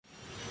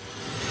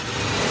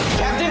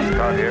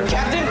out here.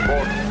 Captain!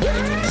 Report.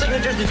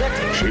 Signatures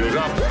detected. Shields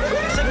up.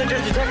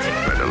 Signatures detected.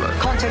 Red alert.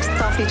 Context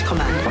Starfleet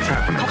Command. What's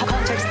happening?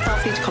 Context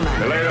Starfleet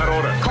Command. Relay that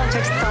order.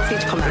 Context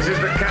Starfleet Command. This is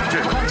the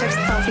captain. Context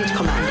Starfleet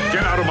Command.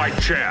 Get out of my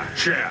chair.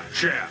 Chair.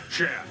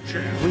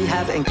 We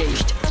have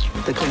engaged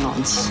the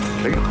Klingons.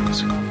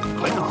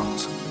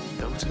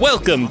 Klingons.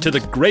 Welcome to The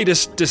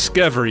Greatest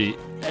Discovery,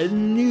 a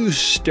new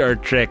Star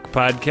Trek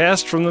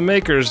podcast from the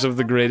makers of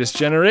The Greatest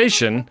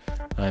Generation.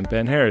 I'm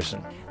Ben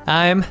Harrison.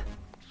 I'm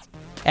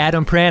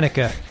Adam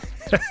Pranica.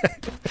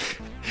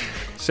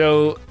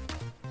 So,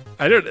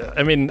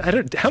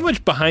 how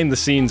much behind the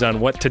scenes on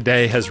what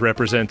today has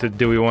represented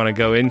do we want to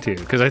go into?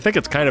 Because I think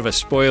it's kind of a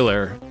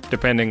spoiler,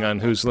 depending on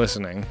who's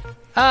listening.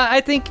 I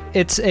think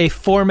it's a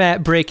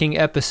format-breaking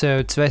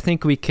episode, so I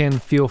think we can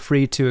feel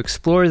free to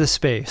explore the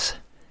space.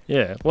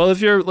 Yeah, well,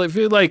 if you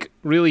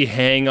really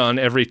hang on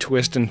every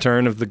twist and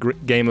turn of the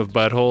game of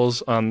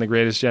buttholes on The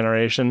Greatest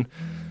Generation,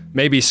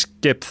 maybe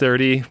skip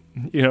 30,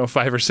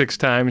 5 or 6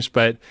 times.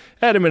 But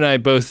Adam and I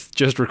both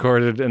just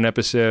recorded an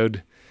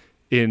episode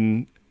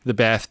in the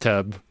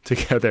bathtub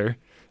together.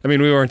 I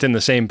mean, we weren't in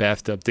the same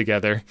bathtub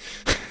together.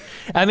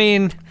 I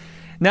mean,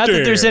 not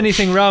that there's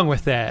anything wrong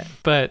with that,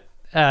 but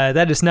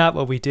that is not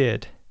what we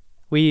did.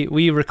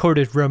 We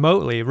recorded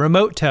remotely,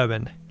 remote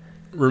tubbing.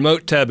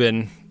 Remote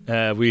tubbing.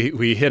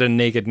 We hit a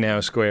naked now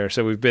square,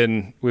 so we've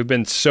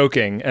been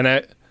soaking,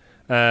 and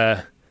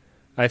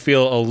I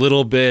feel a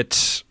little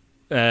bit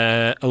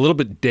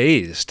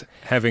dazed,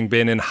 having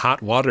been in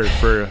hot water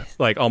for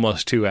like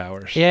almost 2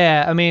 hours.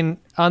 Yeah, I mean,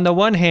 on the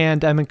one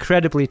hand, I'm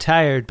incredibly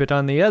tired, but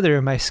on the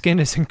other, my skin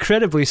is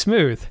incredibly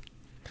smooth.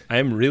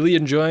 I'm really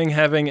enjoying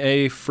having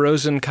a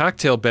frozen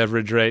cocktail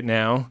beverage right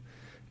now,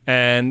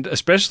 and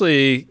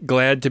especially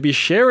glad to be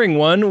sharing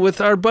one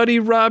with our buddy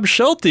Rob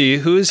Schulte,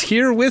 who is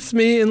here with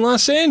me in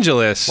Los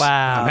Angeles.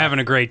 Wow. I'm having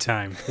a great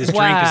time. His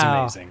drink is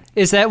amazing.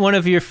 Is that one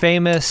of your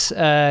famous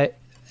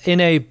in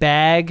a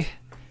bag?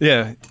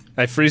 Yeah,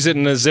 I freeze it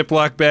in a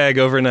Ziploc bag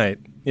overnight.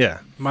 Yeah.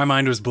 My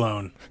mind was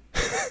blown.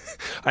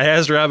 I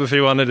asked Rob if he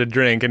wanted a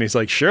drink, and he's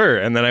like, sure.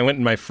 And then I went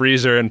in my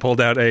freezer and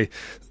pulled out a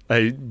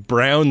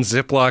brown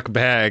Ziploc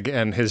bag,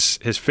 and his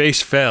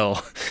face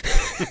fell.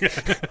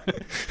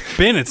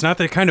 Ben, it's not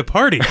that kind of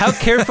party. How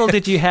careful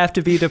did you have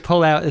to be to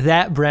pull out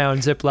that brown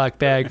Ziploc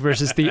bag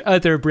versus the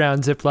other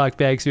brown Ziploc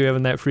bags you have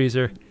in that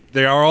freezer?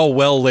 They are all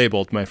well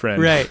labeled, my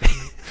friend. Right.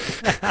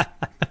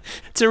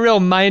 It's a real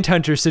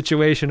Mindhunter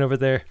situation over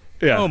there.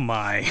 Yeah. Oh,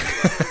 my.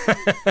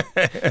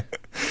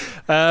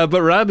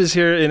 But Rob is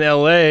here in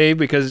L.A.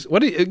 because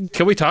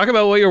can we talk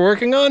about what you're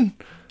working on?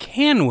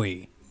 Can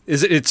we?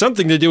 It's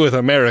something to do with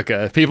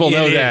America. People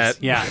know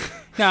that. Yeah.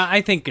 Now,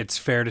 I think it's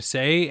fair to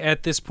say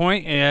at this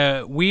point,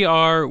 we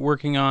are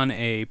working on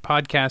a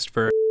podcast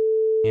for...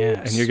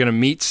 Yes. And you're going to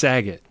meet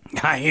Saget.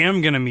 I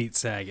am going to meet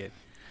Saget.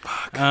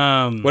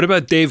 Fuck. What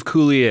about Dave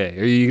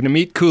Coulier? Are you going to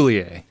meet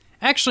Coulier?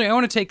 Actually, I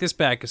want to take this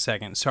back a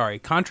second. Sorry,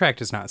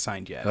 contract is not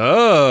signed yet.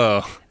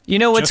 Oh. You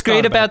know what's Just great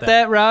thought about about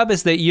that, Rob,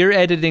 is that you're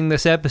editing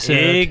this episode.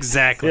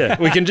 Exactly. Yeah.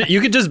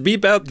 You could just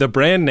beep out the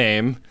brand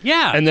name.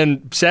 Yeah. And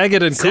then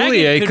Saget and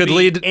Coulier could be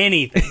lead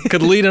anything.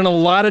 could lead in a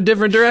lot of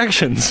different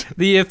directions.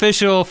 The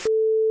official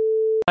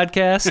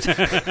podcast.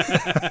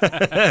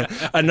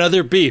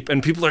 Another beep,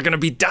 and people are going to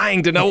be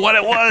dying to know what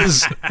it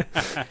was.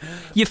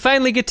 You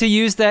finally get to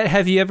use that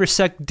 "Have you ever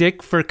sucked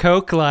dick for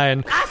Coke"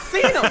 line. I've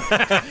seen them.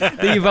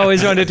 That you've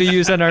always wanted to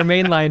use on our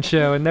mainline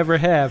show and never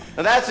have.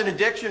 Now that's an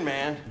addiction,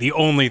 man. The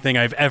only thing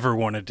I've ever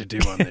wanted to do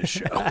on this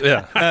show.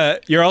 Yeah.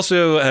 You're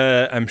also,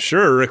 I'm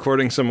sure,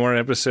 recording some more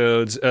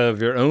episodes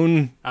of your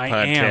own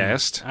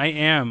podcast. I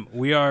am.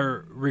 We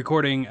are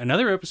recording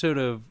another episode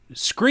of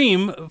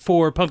Scream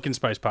for Pumpkin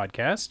Spice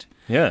Podcast.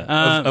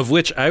 Yeah, of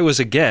which I was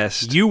a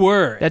guest. You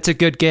were. That's a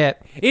good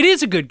get. It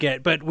is a good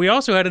get, but we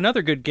also had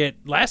another good get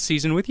last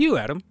season with you,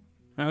 Adam.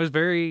 I was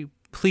very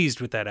pleased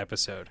with that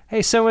episode.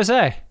 Hey, so was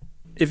I.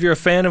 If you're a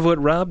fan of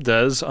what Rob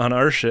does on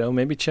our show,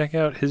 maybe check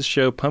out his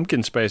show,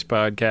 Pumpkin Spice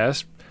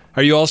Podcast.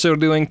 Are you also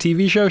doing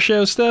TV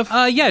show stuff?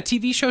 Yeah,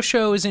 TV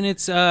show is in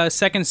its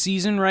second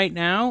season right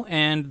now,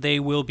 and they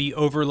will be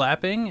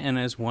overlapping, and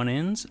as one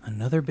ends,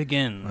 another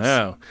begins.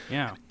 Wow.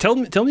 Yeah. Tell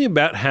me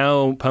about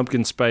how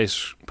Pumpkin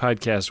Spice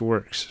Podcast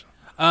works.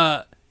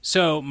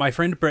 So my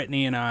friend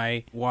Brittany and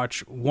I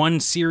watch one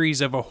series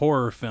of a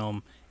horror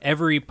film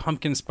every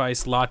pumpkin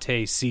spice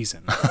latte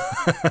season.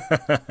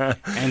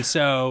 And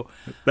so...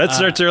 That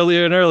starts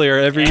earlier and earlier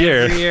every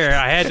year. Every year.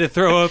 I had to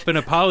throw up an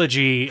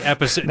apology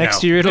episode.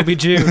 Next year it'll be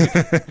June.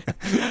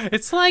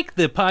 It's like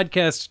the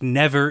podcast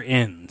never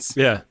ends.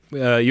 Yeah.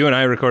 You and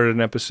I recorded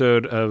an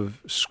episode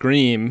of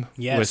Scream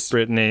Yes. with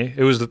Brittany.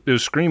 It was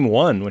Scream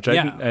 1, which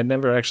Yeah. I'd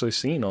never actually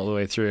seen all the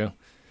way through.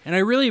 And I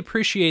really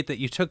appreciate that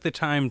you took the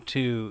time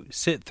to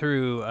sit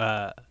through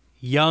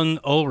young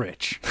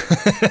Ulrich.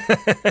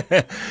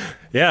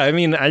 Yeah, I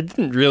mean, I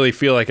didn't really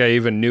feel like I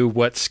even knew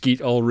what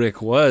Skeet Ulrich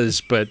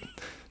was, but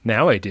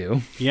now I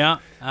do. Yeah.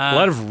 A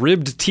lot of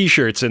ribbed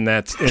T-shirts in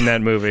that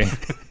movie.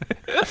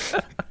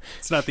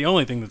 It's not the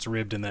only thing that's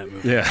ribbed in that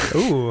movie. Yeah.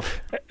 Ooh.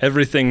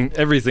 Everything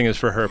is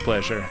for her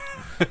pleasure.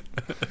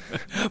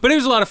 But it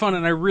was a lot of fun,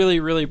 and I really,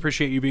 really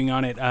appreciate you being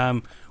on it.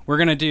 We're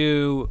going to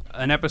do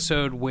an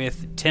episode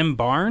with Tim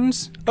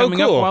Barnes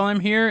coming up cool. while I'm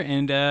here,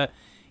 and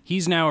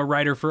he's now a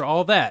writer for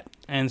All That.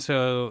 And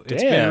so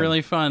it's been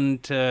really fun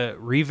to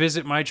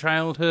revisit my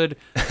childhood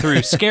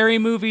through scary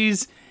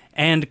movies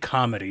and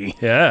comedy.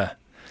 Yeah,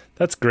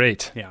 that's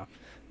great. Yeah.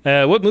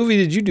 What movie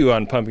did you do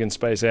on Pumpkin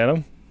Spice,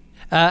 Adam?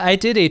 I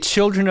did a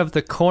Children of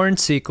the Corn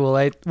sequel.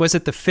 Was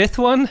it the 5th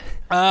one?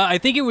 I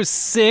think it was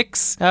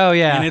 6. Oh,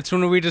 yeah. And it's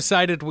when we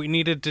decided we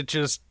needed to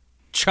just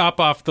chop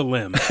off the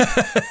limb.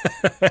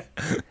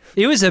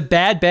 It was a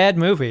bad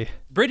movie.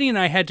 Brittany and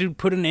I had to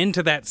put an end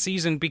to that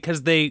season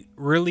because they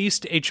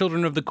released a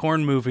Children of the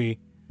Corn movie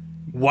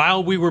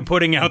while we were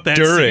putting out that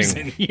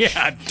season.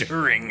 Yeah,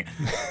 during.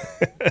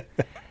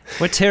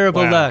 What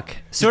terrible luck.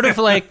 Sort of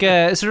like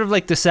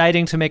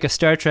deciding to make a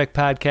Star Trek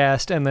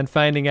podcast and then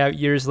finding out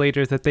years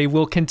later that they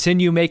will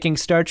continue making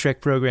Star Trek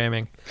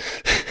programming.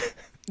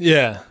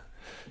 Yeah.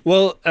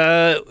 Well,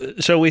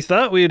 so we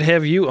thought we'd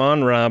have you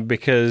on, Rob,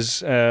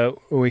 because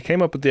we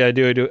came up with the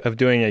idea of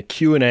doing a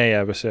Q&A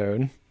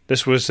episode.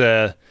 This was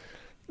an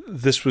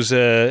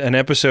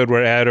episode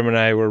where Adam and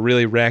I were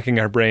really racking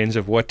our brains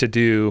of what to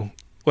do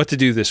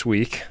this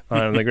week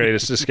on The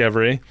Greatest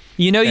Discovery.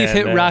 You know you've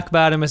hit rock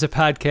bottom as a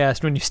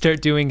podcast when you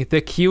start doing the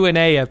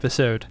Q&A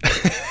episode.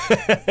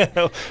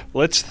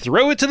 Let's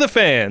throw it to the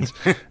fans.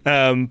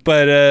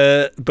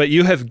 But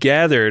you have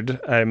gathered,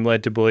 I'm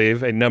led to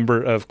believe, a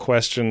number of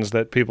questions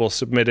that people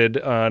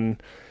submitted on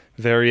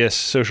various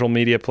social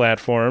media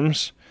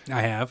platforms.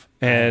 I have.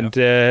 And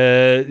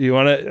you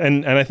want to,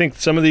 and I think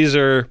some of these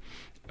are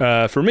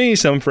for me,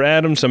 some for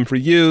Adam, some for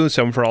you,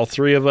 some for all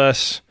three of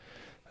us.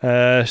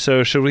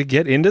 So should we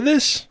get into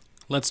this?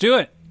 Let's do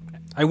it.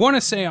 I want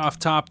to say off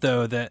top,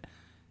 though, that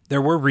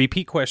there were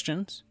repeat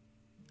questions.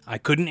 I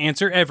couldn't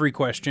answer every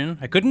question.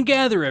 I couldn't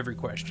gather every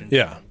question.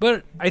 Yeah.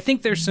 But I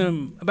think there's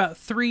about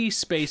 3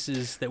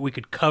 spaces that we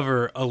could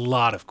cover a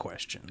lot of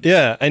questions.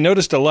 Yeah, I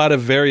noticed a lot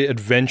of very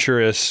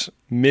adventurous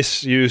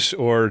misuse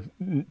or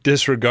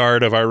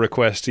disregard of our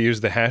request to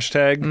use the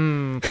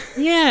hashtag.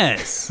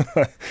 Yes.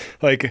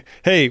 Like,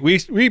 hey,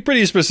 we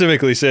pretty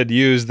specifically said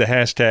use the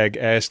hashtag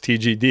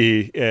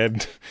AskTGD,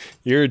 and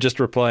you're just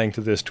replying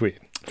to this tweet.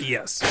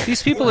 Yes.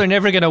 These people are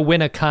never going to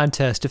win a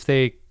contest if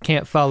they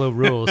can't follow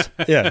rules.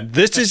 Yeah,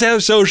 this is how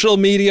social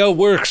media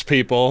works,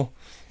 people.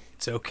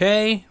 It's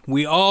okay.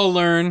 We all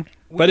learn.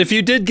 But if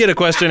you did get a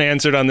question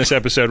answered on this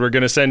episode, we're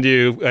going to send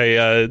you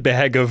a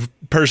bag of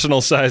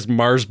personal-sized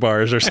Mars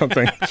bars or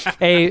something.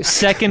 A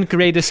second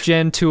Greatest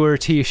Gen Tour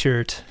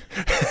t-shirt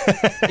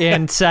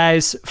in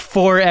size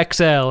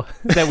 4XL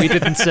that we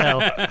didn't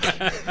sell.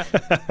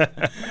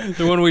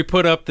 The one we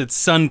put up that's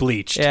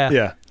sun-bleached.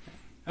 Yeah.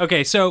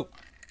 Okay, so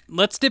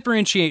let's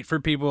differentiate for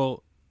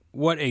people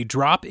what a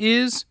drop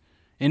is,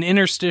 an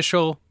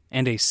interstitial,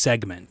 and a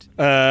segment.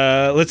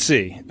 Let's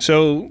see.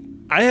 So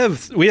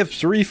we have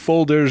 3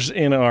 folders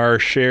in our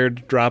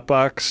shared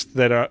Dropbox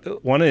that are,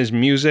 one is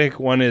music,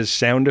 one is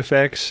sound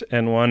effects,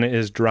 and one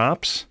is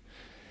drops.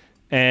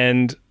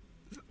 And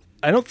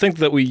I don't think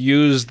that we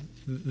use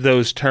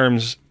those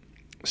terms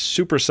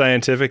super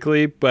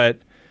scientifically, but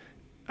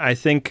I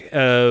think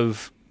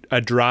of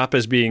a drop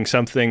as being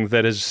something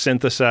that is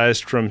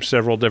synthesized from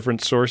several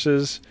different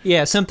sources.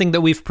 Yeah, something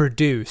that we've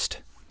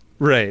produced.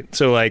 Right.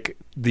 So like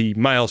the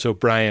Miles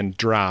O'Brien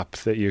drop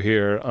that you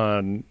hear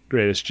on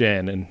Greatest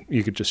Gen, and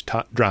you could just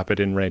drop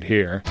it in right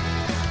here.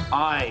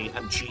 I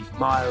am Chief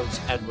Miles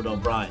Edward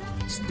O'Brien.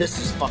 This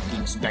is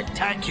fucking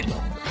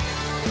spectacular.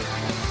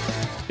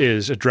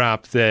 Is a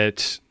drop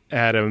that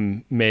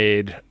Adam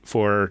made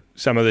for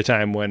some of the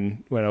time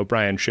when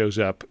O'Brien shows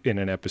up in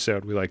an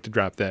episode. We like to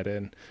drop that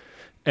in.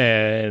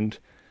 And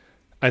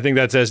I think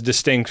that's as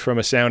distinct from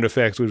a sound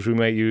effect, which we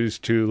might use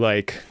to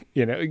like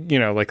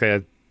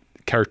a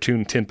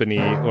cartoon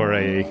timpani or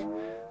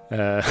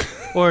a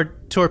or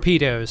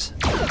torpedoes.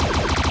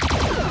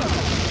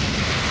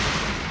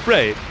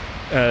 Right.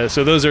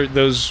 So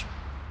those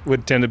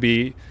would tend to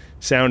be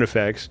sound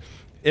effects.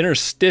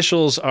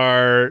 Interstitials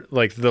are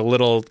like the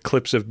little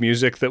clips of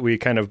music that we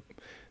kind of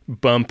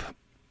bump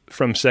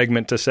from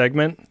segment to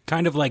segment.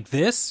 Kind of like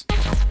this.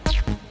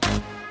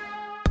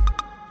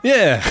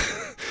 Yeah.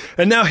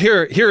 And now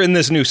here in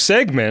this new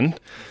segment,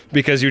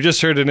 because you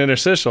just heard an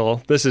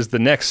interstitial, this is the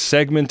next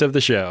segment of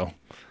the show.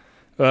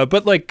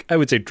 But like I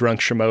would say Drunk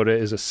Shimoda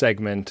is a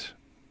segment.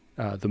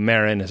 The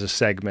Marin is a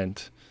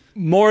segment.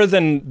 More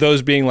than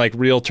those being like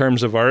real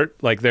terms of art,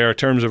 like there are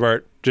terms of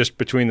art just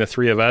between the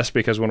 3 of us,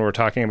 because when we're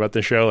talking about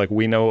the show, like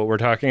we know what we're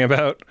talking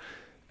about.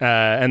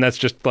 And that's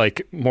just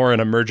like more an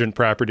emergent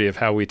property of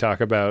how we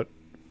talk about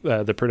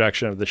the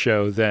production of the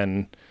show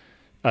than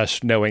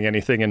us knowing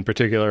anything in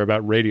particular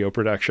about radio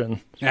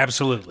production.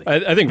 Absolutely.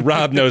 I think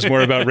Rob knows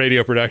more about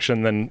radio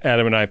production than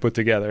Adam and I put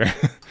together.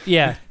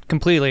 Yeah,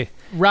 completely.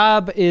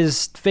 Rob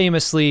is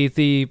famously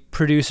the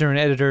producer and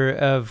editor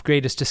of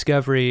Greatest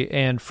Discovery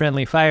and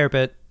Friendly Fire,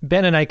 but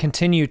Ben and I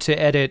continue to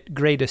edit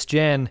Greatest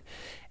Gen.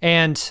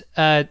 And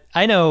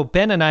I know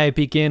Ben and I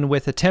begin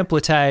with a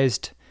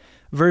templatized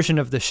version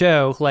of the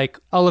show. Like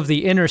all of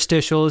the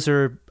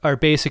interstitials are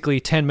basically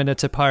 10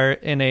 minutes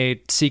apart in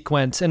a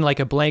sequence, in like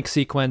a blank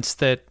sequence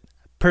that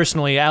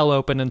personally I'll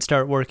open and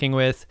start working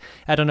with.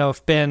 I don't know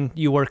if Ben,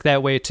 you work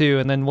that way too,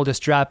 and then we'll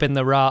just drop in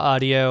the raw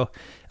audio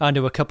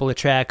onto a couple of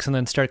tracks and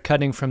then start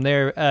cutting from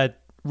there.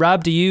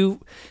 Rob, do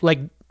you like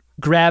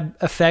grab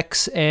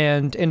effects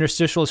and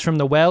interstitials from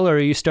the well, or are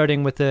you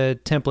starting with the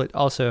template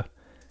also?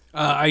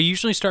 I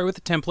usually start with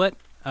the template,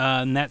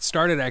 and that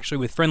started actually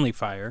with Friendly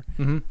Fire,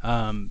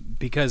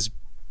 because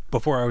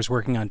before I was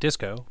working on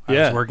Disco, I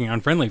was working on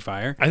Friendly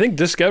Fire. I think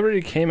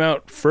Discovery came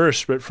out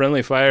first, but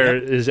Friendly Fire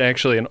is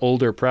actually an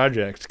older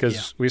project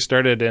because we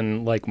started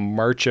in like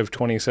March of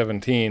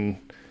 2017,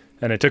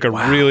 and it took a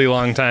really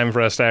long time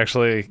for us to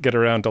actually get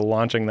around to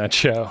launching that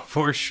show.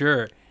 For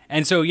sure.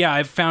 And so,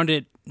 I've found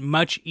it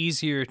much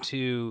easier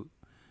to,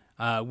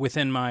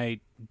 within my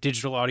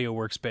digital audio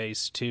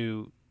workspace,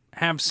 to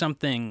have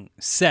something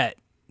set.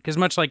 Because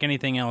much like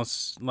anything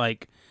else,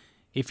 like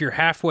if you're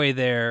halfway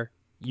there,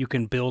 you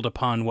can build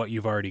upon what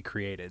you've already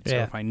created. So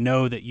if I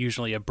know that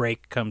usually a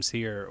break comes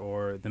here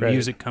or the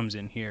music comes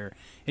in here,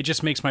 it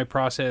just makes my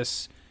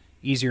process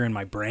easier in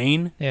my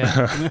brain.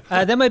 Yeah.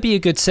 That might be a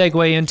good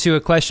segue into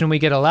a question we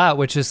get a lot,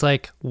 which is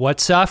like, what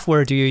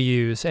software do you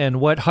use and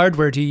what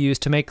hardware do you use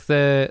to make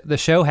the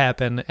show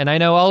happen? And I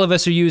know all of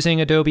us are using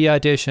Adobe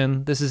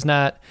Audition. This is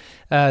not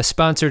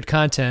sponsored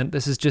content.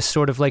 This is just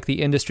sort of like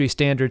the industry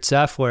standard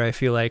software, I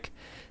feel like,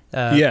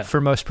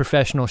 for most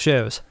professional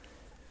shows.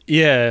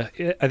 Yeah,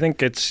 I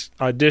think it's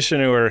Audition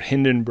or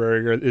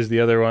Hindenburg is the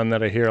other one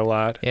that I hear a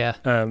lot. Yeah.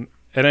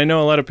 And I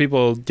know a lot of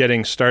people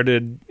getting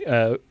started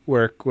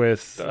work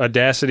with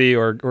Audacity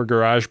or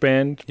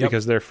GarageBand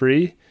because they're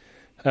free.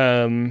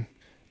 And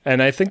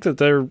I think that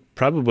they're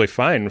probably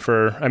fine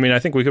I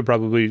think we could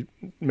probably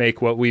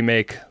make what we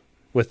make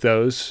with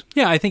those.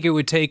 Yeah, I think it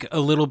would take a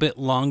little bit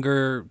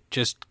longer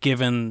just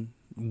given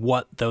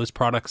what those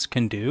products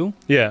can do.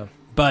 Yeah.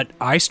 But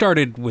I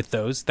started with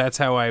those. That's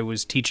how I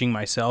was teaching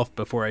myself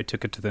before I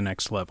took it to the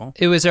next level.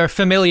 It was our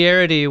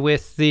familiarity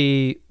with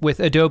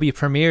Adobe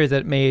Premiere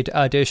that made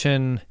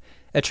Audition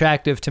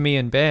attractive to me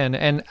and Ben.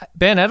 And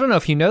Ben, I don't know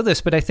if you know this,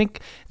 but I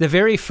think the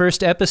very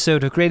first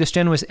episode of Greatest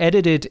Gen was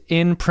edited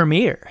in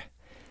Premiere.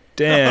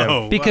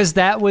 Damn. Because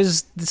that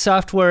was the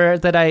software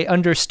that I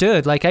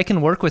understood. Like, I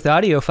can work with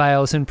audio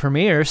files in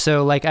Premiere,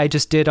 so like I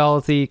just did all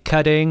of the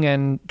cutting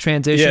and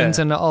transitions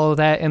and all of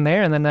that in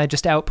there, and then I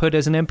just output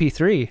as an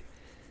MP3.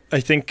 I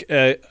think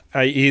I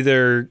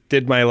either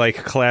did my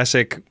like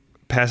classic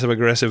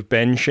passive-aggressive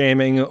Ben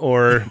shaming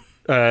or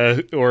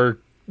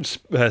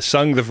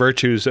sung the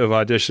virtues of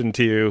Audition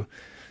to you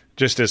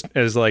just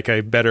as like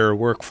a better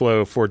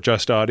workflow for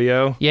just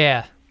audio.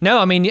 Yeah. No,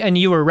 I mean, and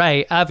you were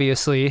right,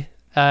 obviously.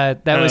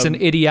 That was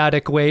an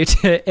idiotic way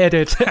to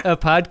edit a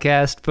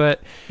podcast,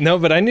 but... No,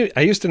 but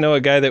I used to know a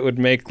guy that would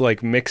make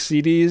like mix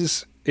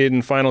CDs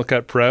in Final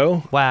Cut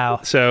Pro.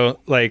 Wow.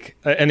 So like,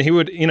 and he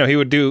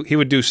would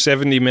do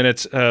 70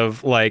 minutes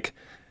of like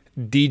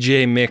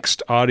DJ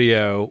mixed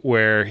audio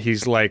where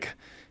he's like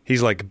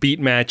beat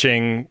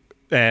matching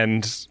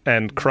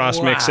and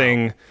cross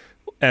mixing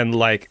and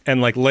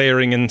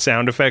layering in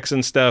sound effects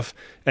and stuff.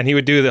 And he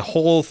would do the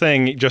whole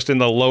thing just in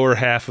the lower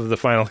half of the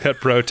Final Cut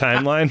Pro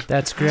timeline.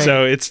 That's great.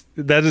 So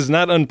that is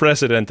not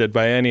unprecedented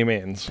by any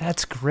means.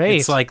 That's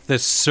great. It's like the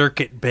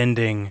circuit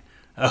bending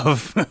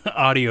of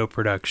audio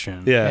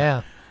production.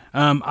 Yeah.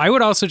 I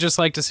would also just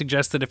like to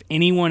suggest that if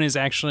anyone is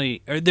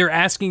they're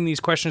asking these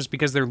questions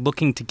because they're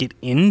looking to get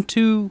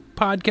into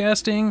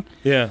podcasting.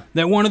 Yeah.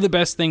 That one of the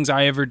best things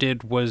I ever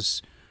did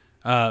was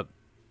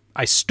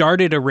I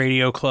started a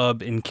radio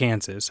club in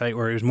Kansas,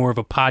 or it was more of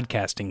a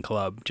podcasting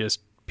club, just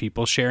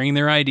people sharing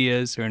their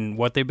ideas and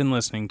what they've been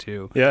listening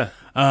to. Yeah.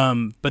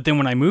 But then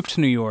when I moved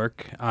to New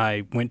York,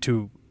 I went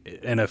to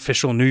an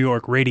official New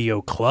York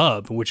radio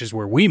club, which is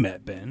where we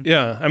met, Ben.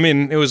 Yeah. I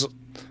mean, it was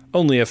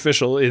only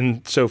official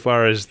in so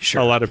far as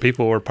a lot of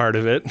people were part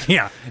of it.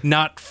 Yeah.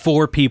 Not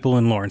 4 people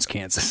in Lawrence,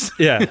 Kansas.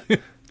 Yeah.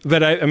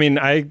 But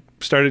I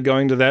started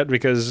going to that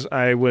because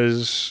I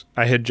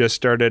had just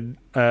started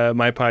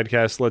my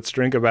podcast, Let's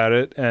Drink About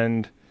It,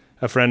 and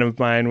a friend of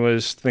mine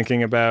was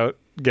thinking about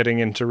getting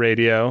into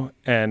radio,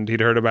 and he'd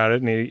heard about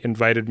it, and he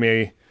invited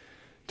me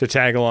to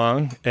tag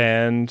along,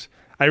 and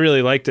I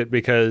really liked it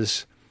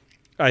because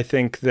I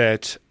think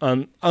that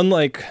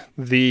unlike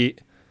the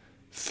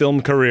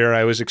film career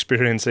I was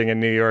experiencing in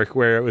New York,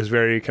 where it was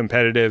very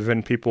competitive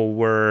and people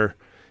were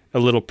a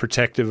little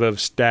protective of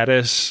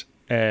status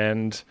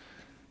and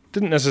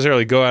didn't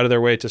necessarily go out of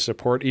their way to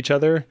support each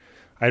other,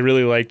 I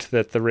really liked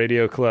that the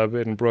radio club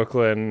in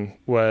Brooklyn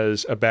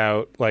was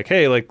about like,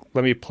 hey, like,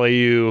 let me play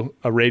you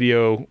a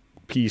radio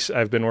piece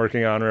I've been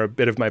working on or a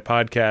bit of my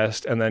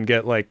podcast, and then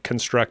get like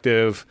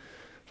constructive,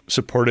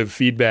 supportive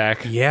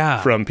feedback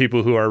from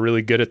people who are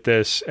really good at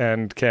this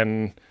and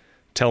can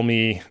tell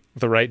me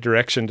the right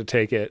direction to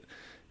take it.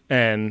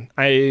 And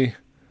I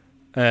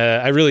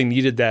really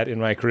needed that in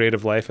my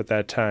creative life at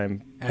that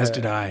time. As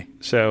did I.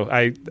 So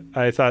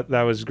I thought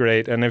that was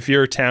great. And if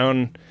your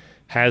town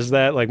has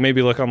that. Like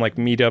maybe look on like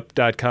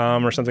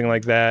meetup.com or something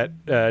like that,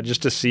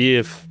 just to see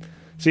if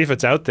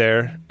it's out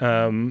there,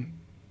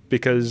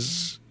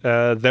 because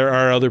there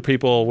are other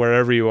people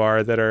wherever you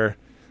are that are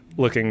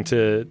looking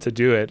to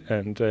do it,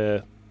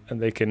 and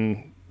they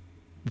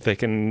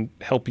can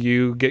help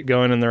you get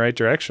going in the right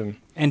direction.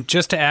 And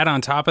just to add on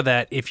top of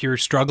that, if you're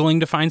struggling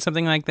to find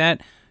something like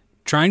that,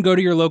 try and go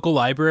to your local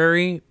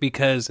library,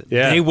 because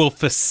they will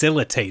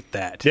facilitate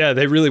that. Yeah,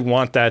 they really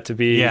want that to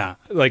be. Yeah.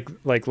 Like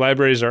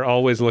libraries are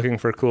always looking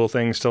for cool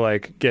things to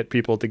like get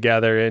people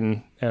together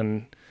in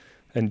and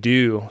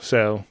do.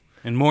 So.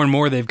 And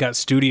more they've got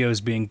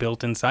studios being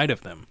built inside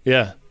of them.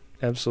 Yeah,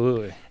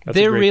 absolutely. That's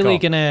They're a great really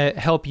call. going to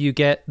help you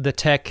get the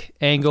tech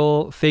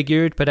angle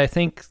figured, but I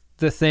think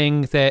the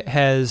thing that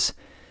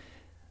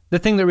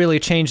really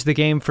changed the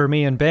game for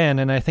me and Ben,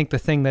 and I think the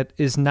thing that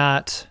is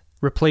not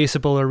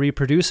replaceable or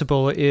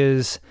reproducible,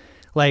 is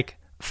like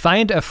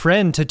find a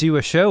friend to do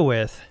a show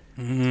with.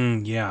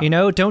 Yeah. You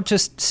know, don't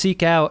just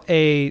seek out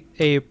a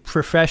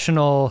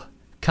professional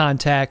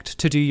contact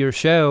to do your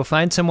show.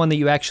 Find someone that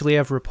you actually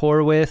have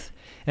rapport with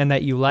and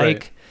that you like,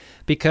 Right.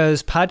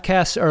 because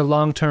podcasts are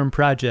long-term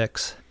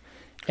projects.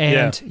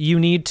 And you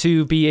need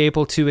to be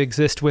able to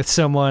exist with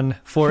someone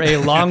for a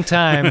long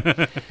time.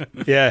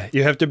 Yeah,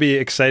 you have to be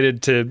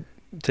excited to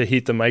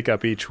heat the mic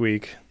up each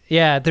week.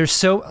 Yeah,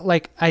 there's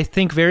I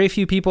think very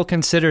few people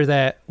consider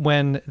that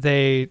when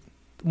they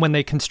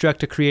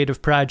construct a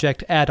creative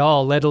project at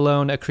all, let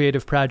alone a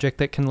creative project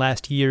that can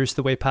last years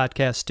the way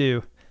podcasts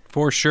do.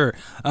 For sure.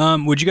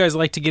 Would you guys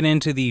like to get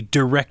into the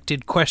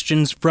directed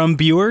questions from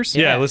viewers?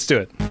 Yeah, let's do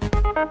it.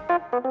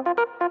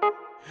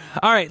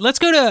 All right, let's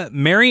go to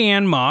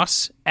Marianne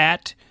Moss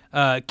at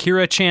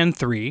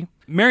KiraChan3.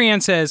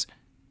 Marianne says,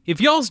 if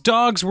y'all's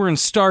dogs were in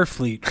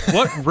Starfleet,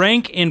 what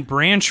rank and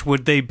branch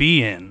would they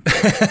be in?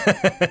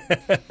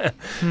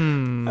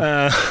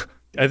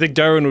 I think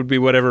Darwin would be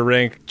whatever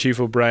rank Chief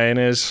O'Brien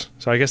is.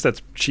 So I guess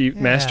that's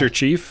Master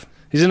Chief.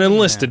 He's an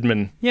enlisted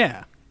man.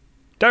 Yeah.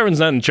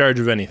 Darwin's not in charge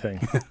of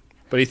anything,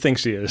 but he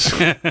thinks he is.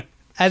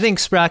 I think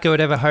Sprocko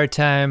would have a hard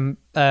time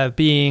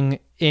being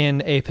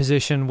in a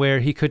position where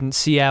he couldn't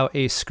see out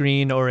a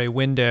screen or a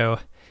window.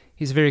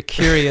 He's very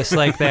curious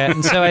like that.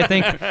 And so I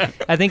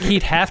think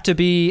he'd have to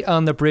be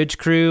on the bridge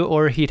crew,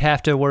 or he'd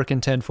have to work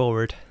in 10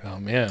 forward. Oh,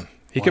 man.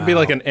 He could be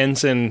like an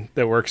ensign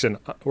that works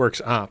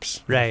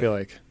ops. Right. I feel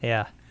like.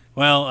 Yeah.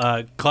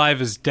 Well,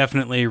 Clive is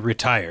definitely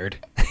retired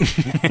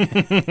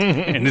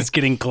and is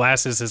getting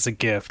glasses as a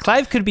gift.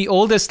 Clive could be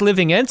oldest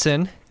living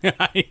ensign.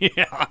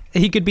 Yeah.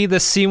 He could be the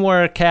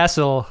Seymour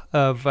Castle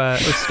of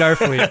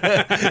Starfleet.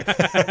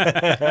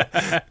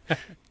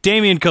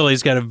 Damian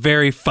Culley's got a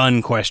very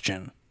fun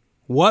question.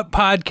 What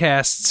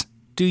podcasts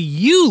do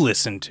you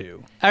listen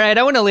to? All right,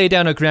 I want to lay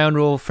down a ground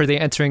rule for the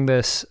answering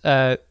this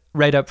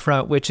right up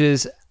front, which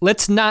is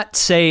let's not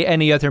say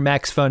any other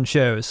Max Fun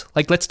shows.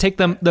 Like, let's take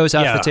those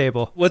off the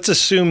table. Let's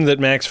assume that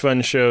Max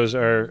Fun shows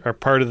are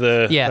part of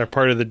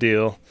the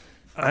deal.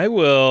 I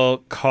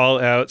will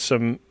call out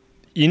some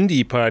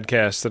indie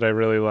podcasts that I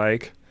really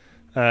like.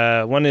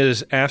 One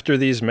is After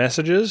These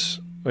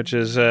Messages, which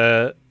is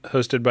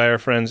hosted by our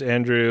friends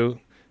Andrew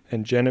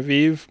and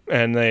Genevieve,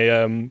 and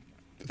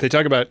they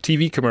talk about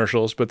TV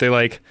commercials, but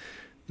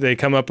they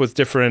come up with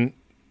different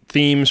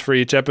themes for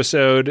each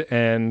episode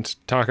and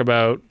talk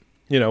about,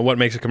 you know, what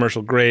makes a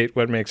commercial great,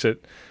 what makes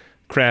it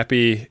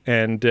crappy,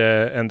 and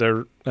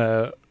they're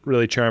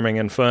really charming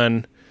and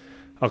fun.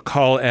 I'll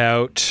call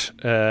out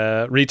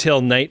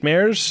Retail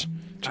Nightmares.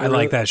 I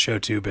like that show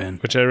too, Ben.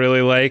 Which I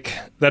really like.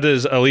 That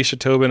is Alicia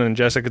Tobin and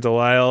Jessica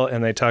Delisle,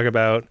 and they talk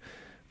about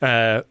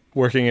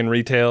working in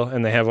retail,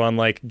 and they have on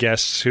like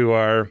guests who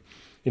are,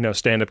 you know,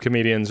 stand-up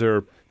comedians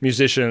or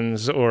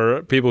musicians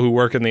or people who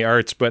work in the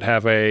arts but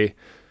have a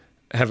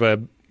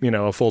you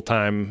know, a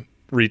full-time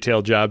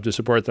retail job to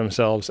support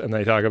themselves, and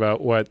they talk about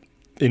what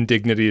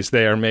indignities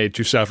they are made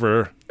to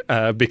suffer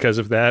because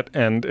of that,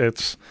 and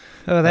it's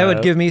that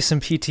would give me some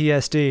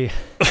PTSD.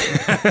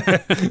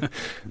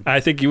 I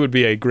think you would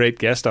be a great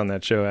guest on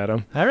that show,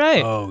 Adam. All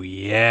right. Oh,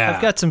 yeah.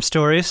 I've got some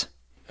stories.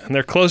 And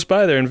they're close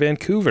by. They're in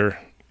Vancouver,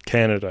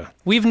 Canada.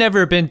 We've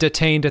never been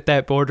detained at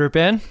that border,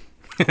 Ben.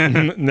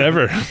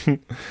 Never.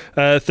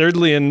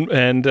 Thirdly, and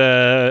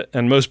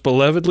most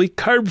belovedly,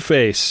 Carb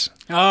Face.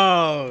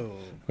 Oh.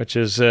 Which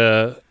is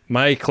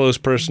my close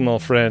personal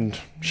friend,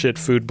 shit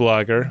food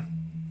blogger.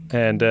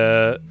 And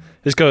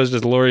his co-host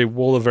is Lori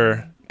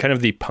Woliver, kind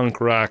of the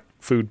punk rock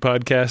food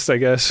podcast, I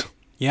guess.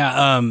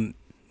 Yeah,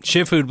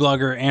 Shit Food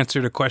Blogger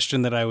answered a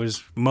question that I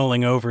was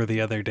mulling over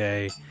the other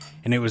day,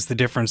 and it was the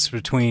difference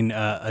between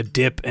a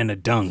dip and a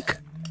dunk.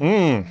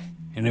 And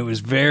it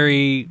was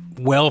very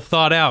well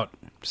thought out.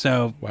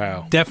 So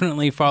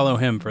definitely follow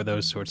him for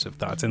those sorts of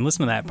thoughts. And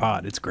listen to that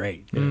pod. It's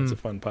great. Yeah, it's a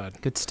fun pod.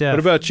 Good stuff. What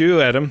about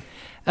you, Adam?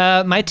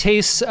 My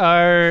tastes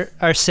are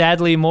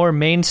sadly more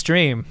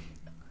mainstream.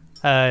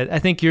 I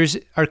think yours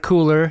are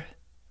cooler,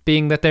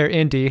 being that they're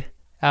indie,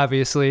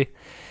 obviously.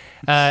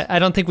 I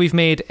don't think we've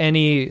made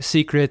any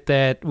secret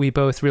that we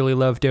both really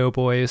love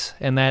Doughboys,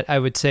 and that I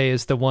would say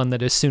is the one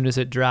that as soon as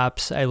it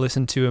drops, I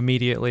listen to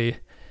immediately.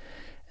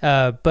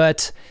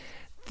 But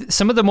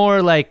some of the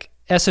more like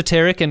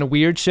esoteric and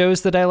weird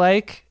shows that I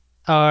like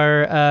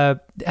are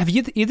have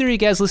either of you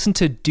guys listened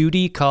to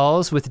Duty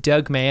Calls with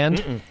Doug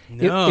Mann?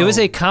 No. It was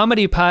a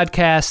comedy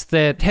podcast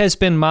that has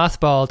been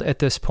mothballed at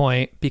this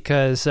point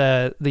because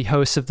the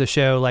hosts of the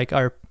show like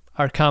are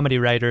comedy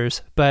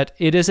writers, but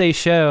it is a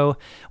show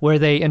where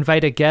they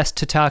invite a guest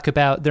to talk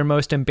about their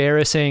most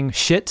embarrassing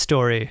shit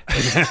story.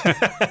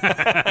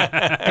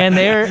 and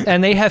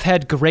they have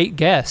had great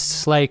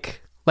guests,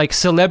 like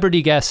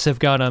celebrity guests have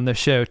gone on the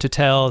show to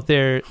tell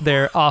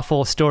their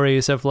awful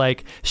stories of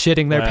like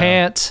shitting their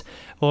pants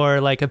or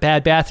like a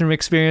bad bathroom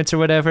experience or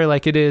whatever.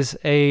 Like, it is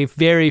a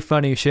very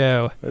funny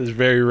show. It's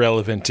very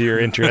relevant to your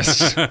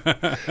interests.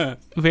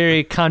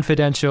 Very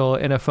confidential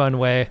in a fun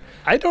way.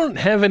 I don't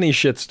have any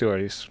shit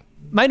stories.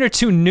 Mine are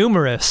too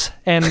numerous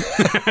and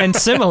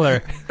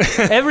similar.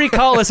 Every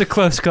call is a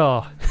close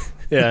call.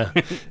 Yeah.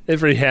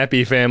 Every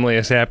happy family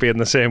is happy in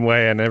the same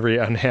way, and every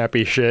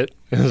unhappy shit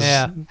is...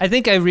 Yeah. I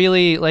think I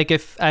really, like,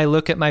 if I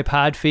look at my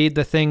pod feed,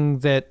 the thing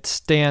that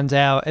stands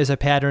out as a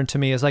pattern to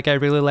me is, like, I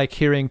really like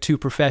hearing two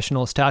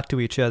professionals talk to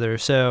each other.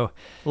 So,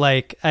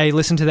 like, I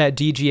listen to that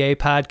DGA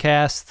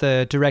podcast,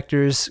 the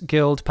Directors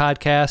Guild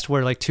podcast,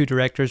 where, like, two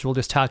directors will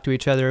just talk to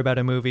each other about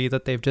a movie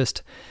that they've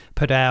just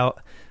put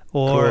out.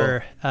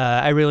 Or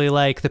I really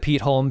like the Pete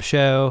Holmes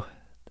show,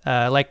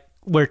 like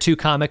where two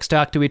comics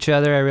talk to each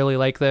other. I really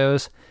like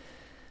those.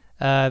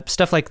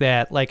 Stuff like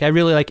that. Like, I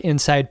really like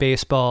inside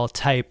baseball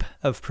type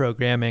of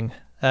programming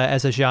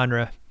as a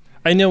genre.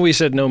 I know we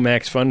said no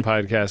Max Fun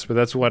podcast, but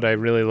that's what I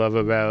really love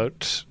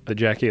about the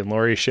Jackie and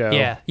Laurie show.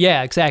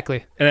 Yeah,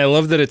 exactly. And I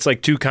love that it's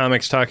like two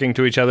comics talking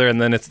to each other, and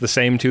then it's the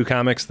same two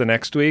comics the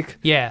next week.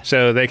 Yeah.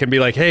 So they can be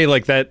like, hey,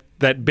 like that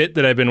bit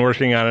that I've been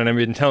working on and I've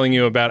been telling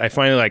you about, I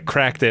finally like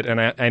cracked it,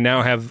 and I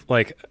now have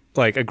like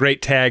a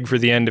great tag for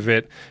the end of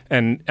it,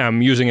 and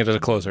I'm using it as a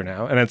closer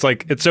now. And it's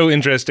like, it's so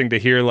interesting to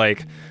hear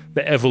like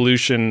the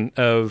evolution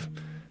of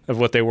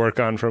what they work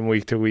on from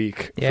week to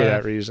week for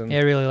that reason. Yeah,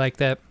 I really like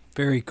that.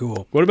 Very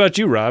cool. What about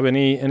you, Rob?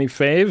 Any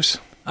faves?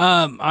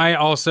 I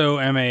also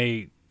am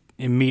a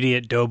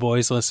immediate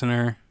Doughboys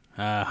listener,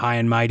 High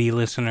and Mighty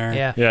listener.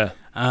 Yeah.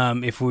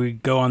 If we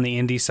go on the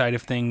indie side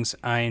of things,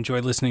 I enjoy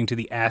listening to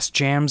the Ass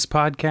Jams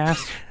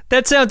podcast.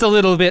 That sounds a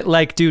little bit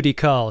like Duty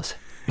Calls.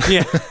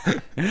 Yeah.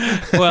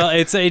 Well,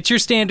 it's your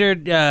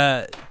standard,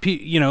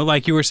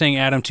 like you were saying,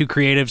 Adam, two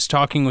creatives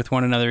talking with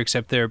one another,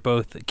 except they're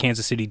both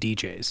Kansas City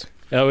DJs.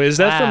 Oh, is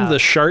that from the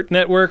Shart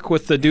Network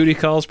with the Duty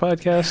Calls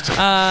podcast?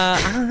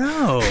 I don't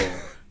know.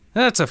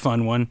 That's a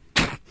fun one.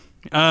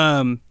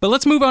 But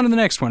let's move on to the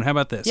next one. How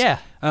about this? Yeah.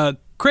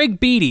 Craig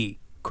Beatty.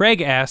 Craig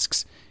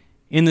asks,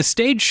 in the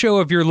stage show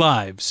of your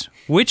lives,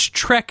 which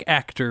Trek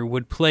actor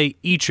would play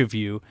each of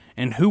you,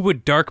 and who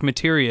would Dark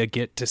Materia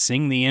get to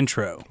sing the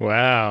intro?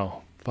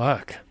 Wow.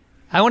 Fuck.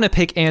 I want to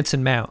pick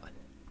Anson Mount.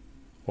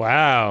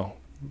 Wow.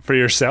 For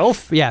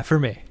yourself? Yeah, for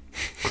me.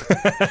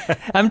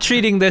 I'm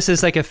treating this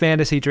as like a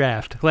fantasy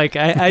draft. Like,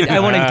 I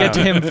want to get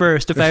to him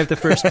first if I have the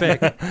first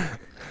pick.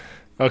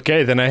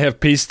 Okay, then I have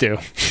Peace too.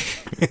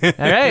 All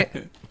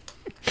right.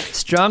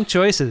 Strong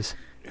choices.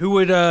 Who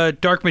would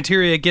Dark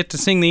Materia get to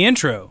sing the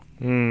intro?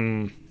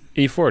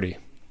 E40.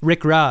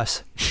 Rick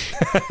Ross.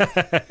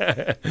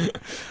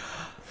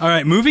 All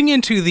right, moving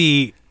into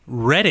the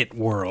Reddit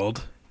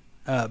world,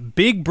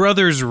 Big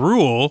Brother's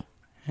Rule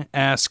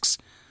asks,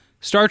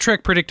 Star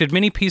Trek predicted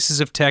many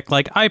pieces of tech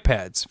like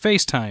iPads,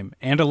 FaceTime,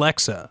 and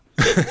Alexa.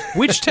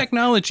 Which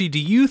technology do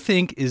you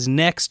think is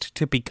next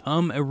to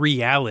become a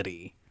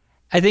reality?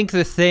 I think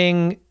the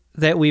thing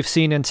that we've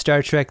seen in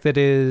Star Trek that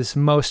is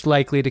most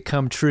likely to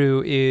come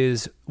true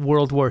is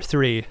World War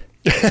III.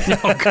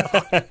 Oh,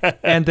 God.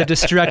 And the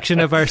destruction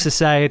of our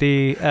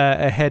society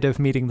ahead of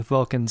meeting the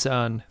Vulcans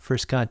on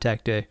First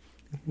Contact Day.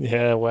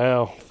 Yeah,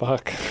 wow.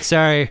 Fuck.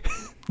 Sorry,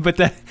 but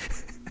that...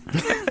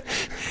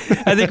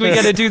 I think we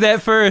got to do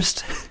that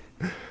first.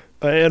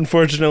 I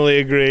unfortunately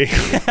agree.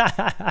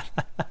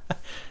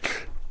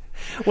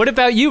 What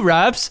about you,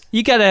 Robs?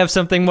 You got to have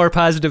something more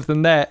positive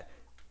than that.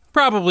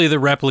 Probably the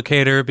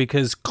replicator,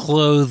 because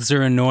clothes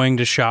are annoying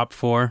to shop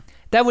for.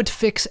 That would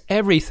fix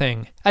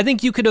everything. I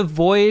think you could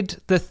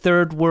avoid the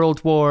Third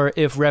World War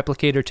if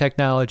replicator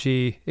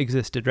technology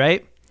existed,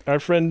 right? Our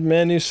friend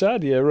Manu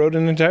Sadia wrote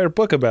an entire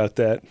book about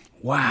that.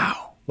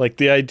 Wow. Like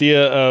the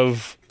idea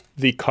of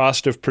the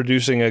cost of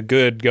producing a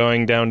good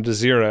going down to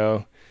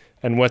zero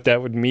and what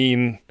that would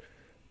mean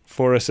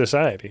for a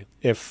society.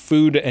 If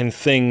food and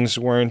things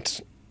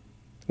weren't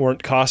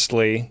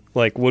costly,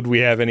 like, would we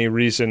have any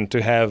reason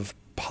to have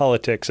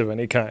politics of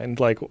any kind?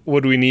 Like,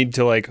 would we need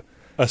to, like,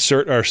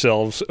 assert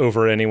ourselves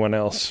over anyone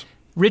else?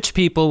 Rich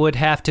people would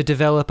have to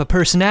develop a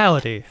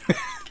personality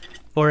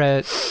or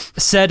a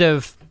set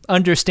of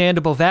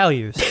understandable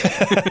values.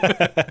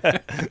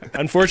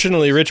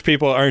 Unfortunately, rich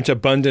people aren't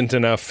abundant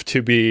enough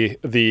to be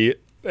the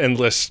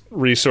endless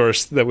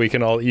resource that we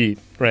can all eat,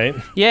 right?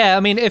 Yeah, I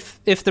mean,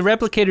 if the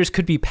replicators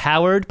could be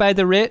powered by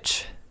the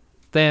rich,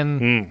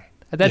 then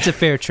that's a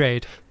fair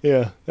trade.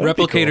 Yeah.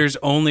 Replicators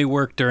only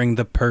work during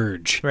the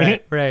purge.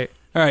 Right, right.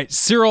 All right,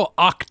 Cyril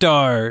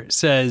Oktar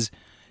says,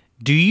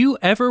 Do you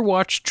ever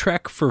watch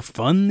Trek for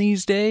fun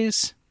these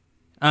days?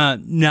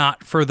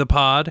 Not for the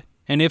pod?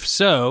 And if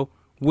so,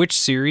 which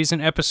series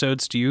and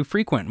episodes do you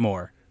frequent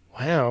more?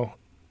 Wow.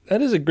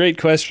 That is a great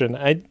question.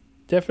 I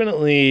have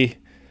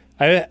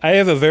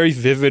a very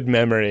vivid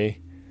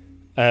memory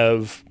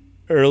of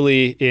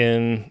early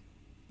in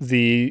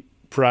the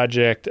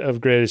project of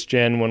Greatest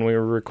Gen when we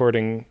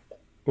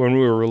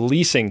were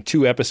releasing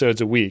 2 episodes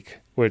a week,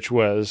 which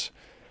was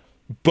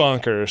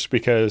bonkers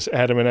because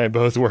Adam and I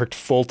both worked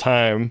full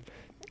time.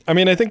 I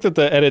mean, I think that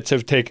the edits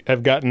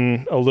have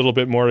gotten a little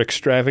bit more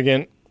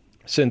extravagant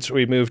since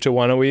we moved to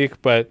 1 a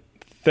week, but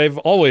they've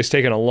always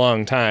taken a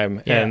long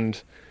time,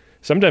 and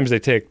sometimes they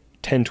take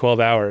 10, 12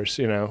 hours,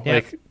 Yep.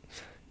 Like,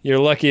 you're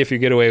lucky if you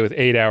get away with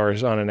 8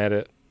 hours on an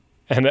edit.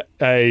 And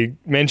I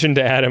mentioned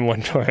to Adam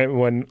one time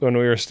when we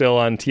were still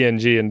on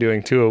TNG and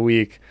doing 2 a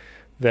week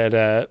that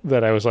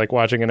I was like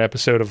watching an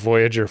episode of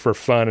Voyager for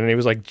fun, and he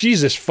was like,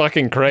 Jesus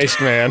fucking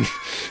Christ, man.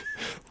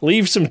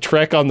 Leave some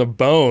Trek on the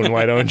bone,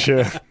 why don't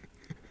you?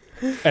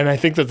 And I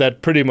think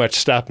that pretty much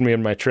stopped me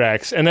in my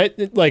tracks. And I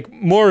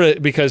more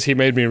because he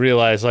made me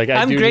realize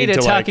I'm great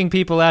at talking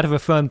people out of a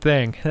fun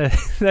thing.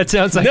 That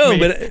sounds like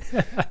me.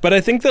 but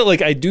I think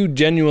that I do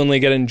genuinely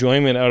get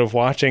enjoyment out of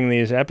watching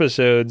these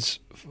episodes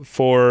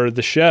for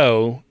the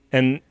show.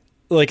 And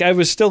I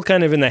was still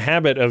kind of in the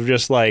habit of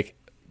just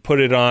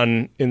put it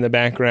on in the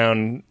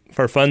background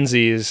for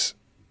funsies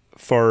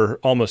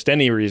for almost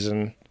any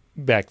reason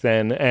back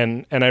then.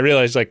 And I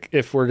realized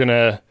if we're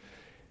gonna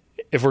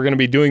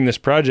be doing this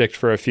project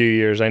for a few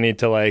years, I need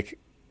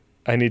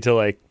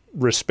to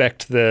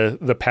respect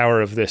the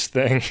power of this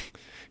thing,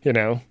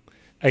 I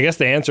guess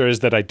the answer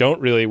is that I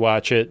don't really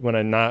watch it when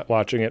I'm not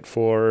watching it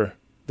for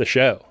the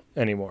show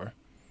anymore.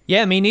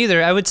 Yeah, me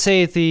neither. I would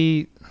say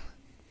the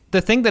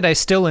thing that I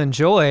still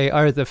enjoy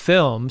are the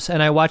films,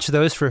 and I watch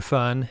those for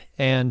fun.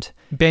 And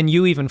Ben,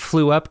 you even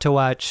flew up to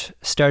watch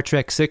Star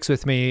Trek 6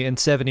 with me in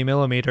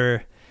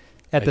 70mm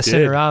at the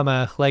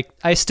Cinerama.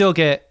 I still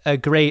get a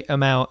great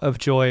amount of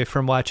joy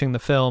from watching the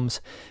films,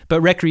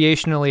 but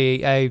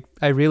recreationally,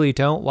 I really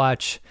don't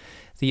watch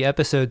the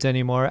episodes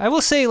anymore. I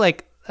will say,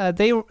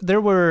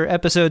 there were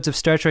episodes of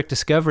Star Trek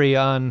Discovery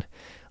on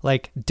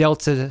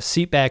Delta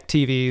seatback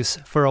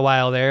TVs for a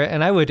while there,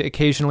 and I would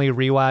occasionally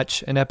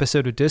rewatch an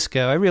episode of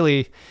Disco.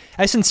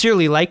 I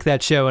sincerely like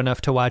that show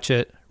enough to watch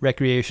it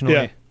recreationally.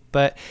 Yeah.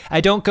 But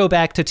I don't go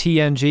back to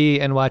TNG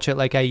and watch it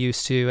like I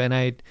used to, and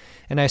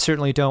I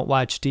certainly don't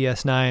watch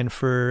DS9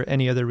 for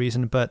any other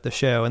reason but the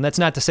show. And that's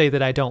not to say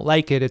that I don't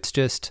like it, it's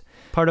just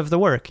part of the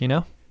work,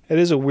 It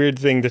is a weird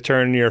thing to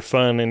turn your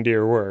fun into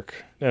your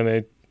work, and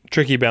a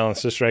tricky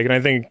balance to strike, and I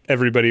think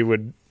everybody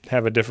would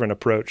have a different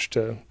approach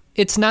to.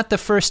 It's not the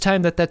first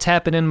time that that's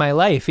happened in my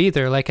life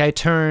either. I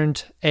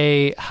turned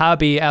a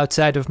hobby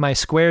outside of my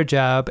Square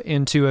job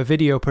into a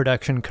video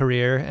production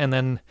career, and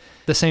then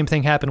the same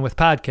thing happened with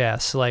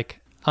podcasts.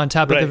 On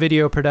top of the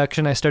video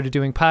production, I started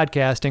doing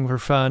podcasting for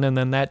fun, and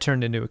then that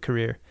turned into a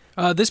career.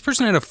 This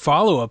person had a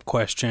follow-up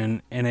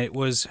question, and it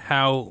was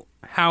how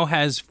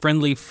has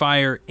Friendly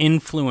Fire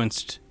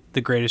influenced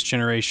The Greatest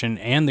Generation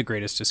and The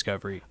Greatest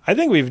Discovery? I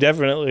think we've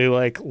definitely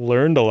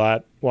learned a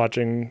lot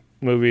watching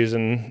movies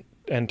and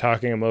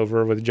talking them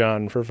over with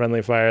John for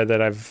Friendly Fire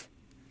that I've,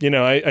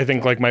 I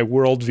think my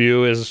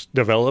worldview is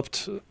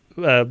developed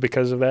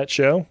because of that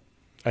show.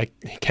 I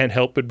can't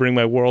help but bring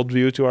my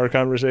worldview to our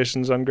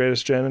conversations on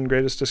Greatest Gen and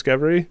Greatest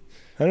Discovery.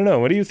 I don't know.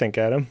 What do you think,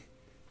 Adam?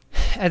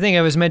 I think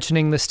I was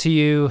mentioning this to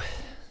you,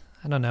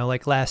 I don't know,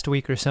 last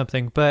week or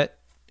something, but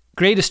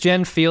Greatest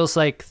Gen feels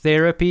like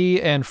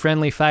therapy and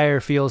Friendly Fire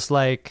feels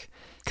like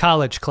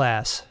college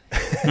class.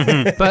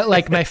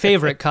 But my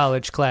favorite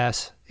college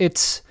class.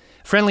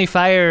 Friendly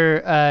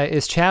Fire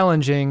is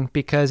challenging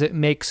because it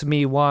makes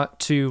me want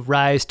to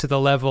rise to the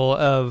level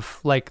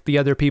of the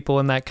other people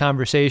in that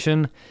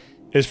conversation.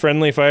 Is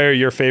Friendly Fire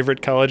your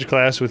favorite college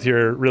class with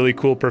your really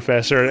cool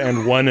professor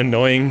and one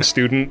annoying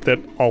student that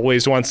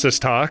always wants to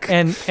talk?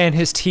 And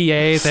his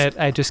TA that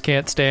I just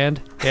can't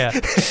stand? Yeah.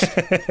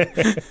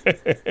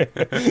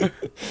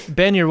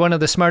 Ben, you're one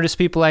of the smartest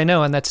people I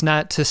know, and that's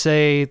not to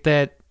say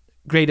that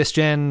Greatest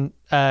Gen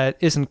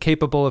isn't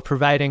capable of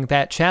providing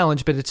that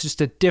challenge, but it's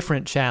just a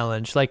different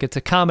challenge. It's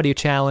a comedy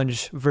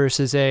challenge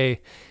versus a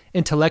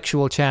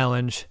intellectual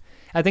challenge.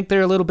 I think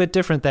they're a little bit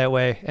different that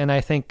way, and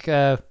I think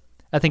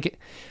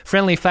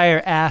Friendly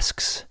Fire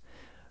asks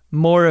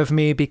more of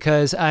me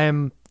because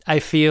I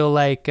feel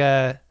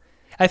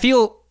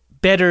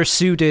better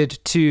suited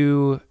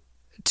to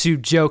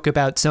joke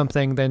about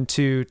something than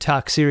to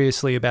talk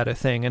seriously about a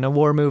thing. And a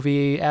war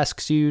movie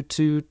asks you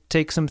to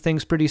take some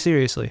things pretty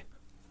seriously.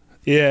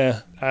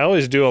 Yeah, I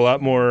always do a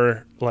lot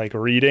more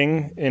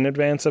reading in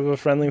advance of a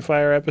Friendly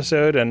Fire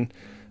episode, and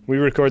we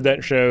record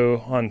that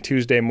show on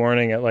Tuesday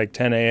morning at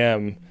 10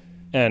 a.m.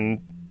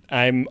 and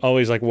I'm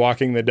always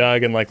walking the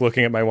dog and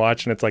looking at my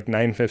watch, and it's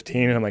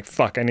 9:15, and I'm like,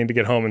 fuck, I need to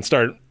get home and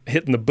start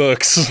hitting the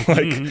books.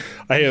 I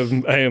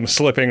am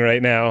slipping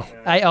right now.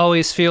 I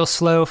always feel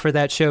slow for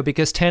that show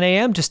because 10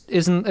 a.m. just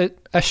isn't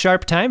a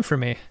sharp time for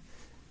me.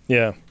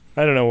 Yeah,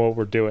 I don't know what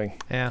we're doing.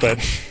 Yeah. But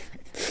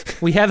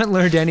We haven't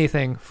learned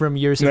anything from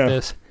years of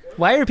this.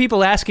 Why are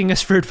people asking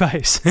us for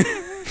advice?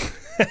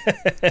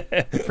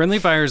 Friendly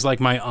Fire is like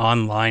my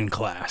online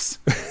class.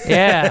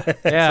 Yeah.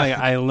 It's like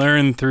I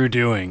learn through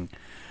doing.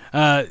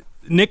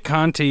 Nick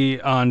Conti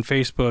on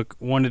Facebook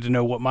wanted to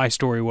know what my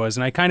story was,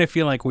 and I kind of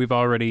feel like we've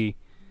already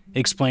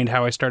explained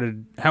how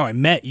I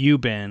met you,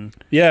 Ben.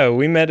 Yeah,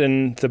 we met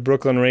in the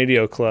Brooklyn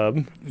Radio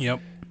Club.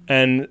 Yep.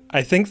 And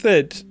I think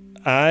that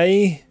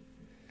I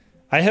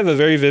have a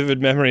very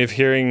vivid memory of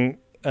hearing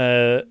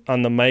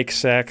on the Mike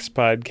Sachs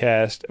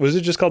podcast. Was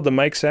it just called the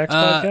Mike Sachs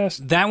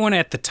podcast? That one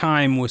at the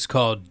time was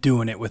called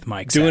Doing It with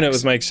Mike Sachs. Doing It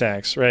with Mike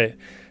Sachs, right.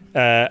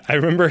 I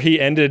remember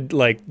he ended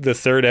like the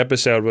third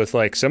episode with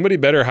like, somebody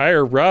better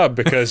hire Rob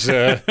because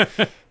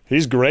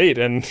he's great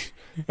and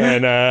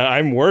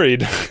I'm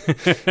worried.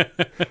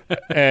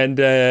 and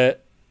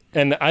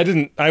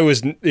I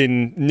was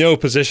in no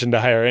position to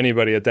hire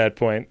anybody at that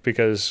point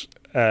because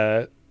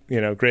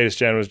Greatest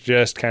Gen was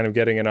just kind of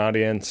getting an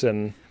audience,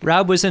 and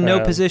Rob was in no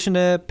position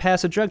to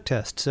pass a drug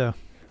test, so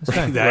it's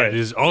fine. That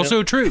is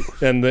also true.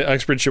 And the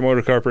Uxbridge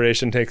Motor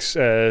Corporation takes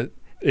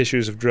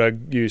issues of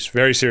drug use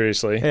very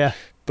seriously. Yeah.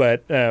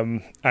 But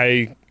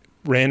I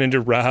ran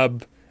into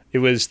Rob. It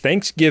was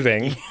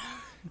Thanksgiving.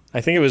 I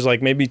think it was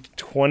like maybe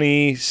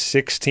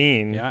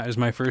 2016. Yeah, it was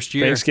my first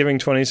year. Thanksgiving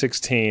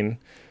 2016.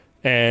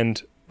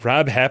 And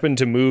Rob happened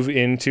to move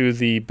into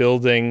the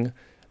building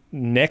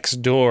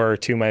next door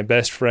to my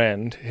best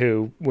friend,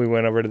 who we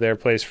went over to their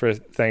place for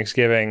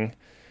Thanksgiving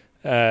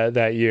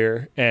that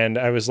year. And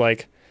I was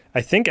like,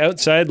 I think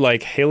outside,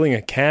 like hailing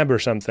a cab or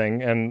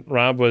something. And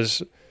Rob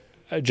was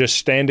just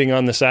standing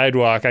on the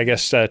sidewalk, I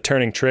guess,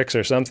 turning tricks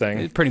or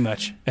something. Pretty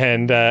much.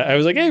 And I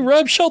was like, hey,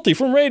 Rob Schulte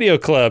from Radio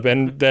Club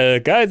and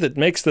the guy that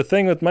makes the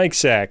thing with Mike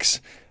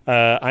Sachs.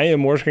 I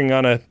am working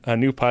on a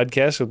new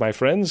podcast with my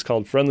friends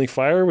called Friendly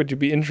Fire. Would you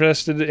be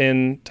interested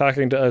in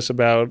talking to us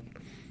about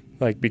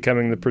like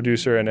becoming the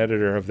producer and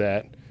editor of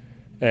that?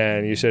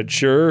 And you said,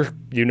 sure,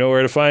 you know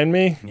where to find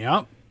me?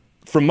 Yep.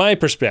 From my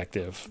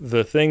perspective,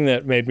 the thing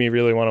that made me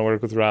really want to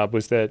work with Rob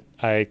was that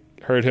I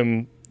heard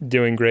him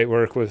doing great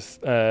work with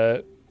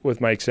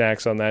Mike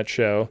Sachs on that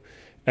show.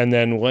 And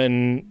then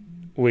when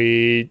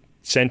we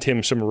sent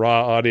him some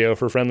raw audio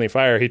for Friendly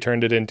Fire, he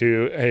turned it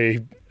into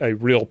a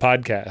real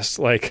podcast.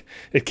 Like,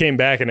 it came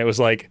back and it was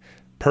like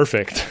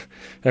perfect.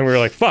 And we were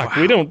like, fuck,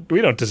 wow.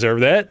 we don't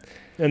deserve that.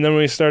 And then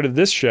when we started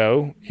this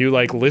show, you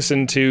like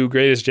listened to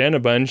Greatest Gen a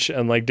bunch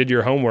and like did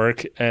your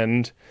homework,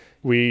 and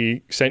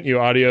we sent you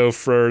audio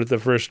for the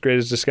first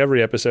Greatest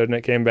Discovery episode, and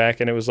it came back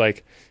and it was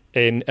like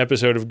an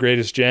episode of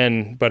Greatest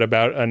Gen, but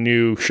about a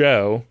new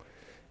show.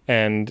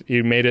 And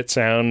you made it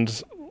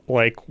sound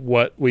like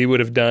what we would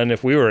have done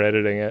if we were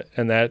editing it.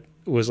 And that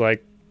was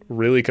like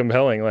really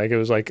compelling. Like, it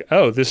was like,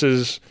 oh, this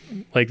was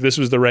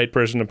the right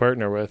person to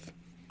partner with.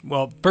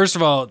 Well, first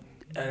of all,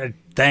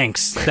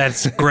 thanks.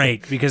 That's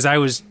great, because I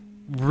was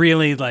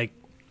really like,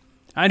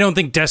 I don't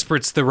think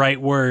desperate's the right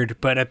word,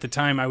 but at the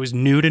time I was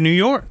new to New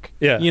York.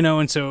 Yeah.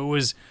 And so it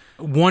was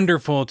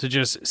wonderful to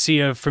just see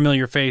a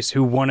familiar face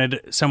who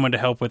wanted someone to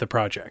help with a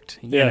project.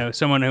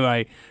 Someone who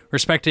I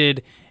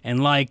respected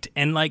and liked.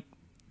 And like,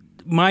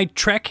 my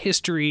Trek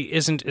history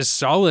isn't as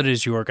solid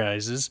as your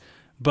guys's,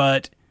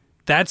 but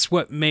that's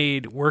what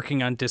made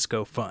working on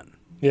Disco fun.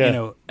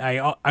 Yeah.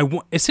 I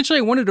essentially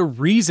I wanted a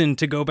reason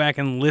to go back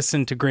and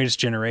listen to Greatest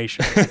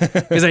Generation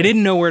because I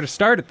didn't know where to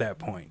start at that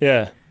point.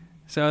 Yeah.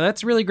 So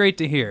that's really great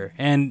to hear.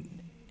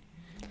 And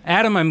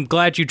Adam, I'm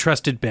glad you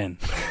trusted Ben.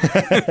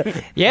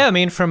 Yeah, I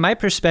mean, from my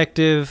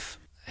perspective,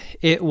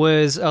 it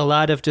was a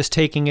lot of just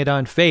taking it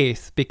on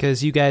faith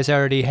because you guys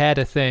already had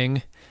a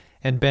thing.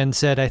 And Ben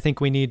said, I think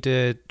we need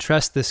to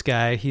trust this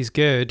guy. He's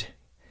good.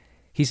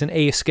 He's an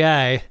ace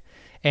guy.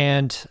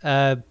 And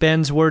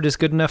Ben's word is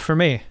good enough for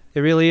me.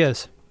 It really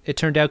is. It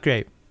turned out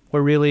great.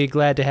 We're really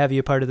glad to have you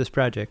a part of this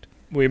project.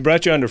 We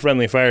brought you onto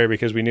Friendly Fire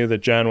because we knew that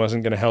John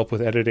wasn't going to help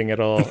with editing at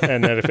all,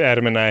 and that if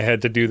Adam and I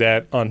had to do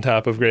that on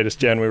top of Greatest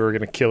Gen, we were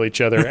going to kill each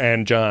other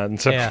and John.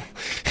 So. Yeah.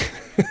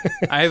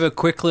 I have a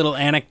quick little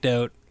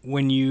anecdote.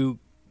 When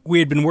we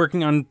had been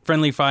working on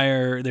Friendly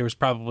Fire, there was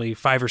probably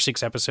 5 or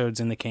 6 episodes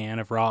in the can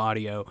of raw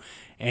audio,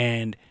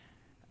 and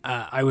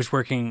I was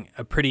working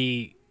a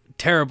pretty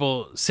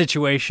terrible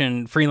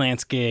situation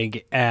freelance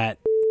gig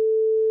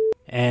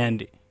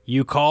and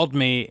you called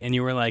me and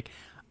you were like,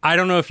 I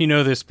don't know if you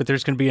know this, but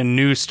there's going to be a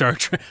new Star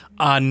Trek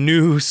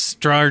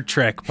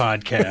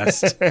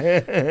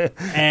podcast.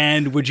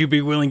 And would you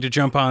be willing to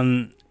jump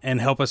on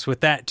and help us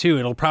with that too?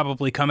 It'll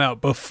probably come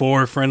out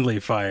before Friendly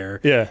Fire.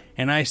 Yeah.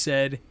 And I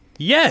said,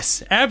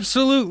 yes,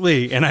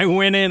 absolutely. And I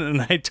went in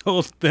and I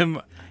told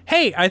them,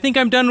 hey, I think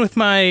I'm done with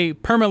my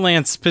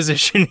permalance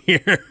position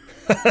here.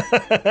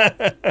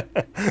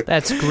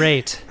 That's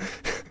great.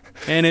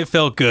 And it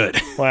felt good.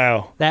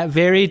 Wow. That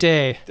very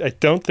day. I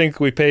don't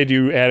think we paid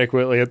you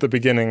adequately at the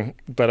beginning,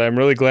 but I'm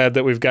really glad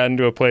that we've gotten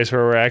to a place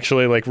where we're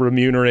actually like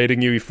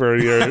remunerating you for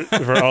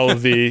for all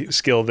of the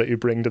skill that you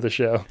bring to the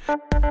show.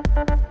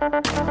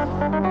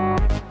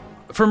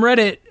 From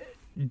Reddit,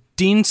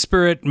 Dean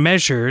Spirit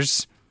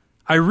Measures,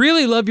 I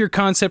really love your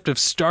concept of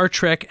Star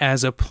Trek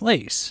as a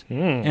place,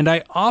 and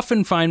I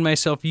often find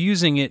myself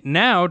using it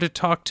now to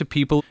talk to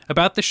people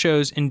about the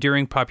show's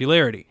enduring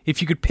popularity.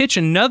 If you could pitch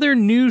another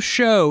new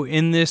show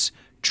in this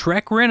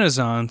Trek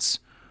Renaissance,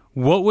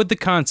 what would the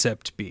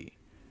concept be?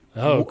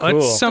 Oh, cool.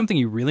 What's something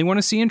you really want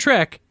to see in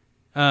Trek,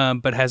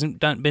 but hasn't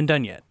been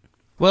done yet?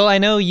 Well, I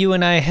know you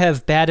and I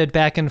have batted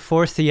back and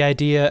forth the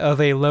idea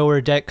of a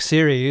Lower Deck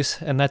series,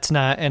 and that's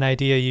not an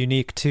idea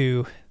unique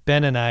to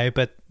Ben and I,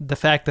 but the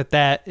fact that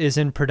that is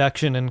in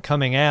production and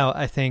coming out,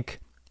 I think,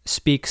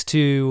 speaks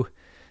to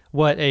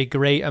what a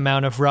great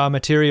amount of raw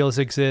materials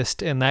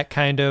exist in that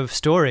kind of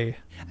story.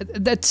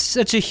 That's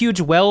such a huge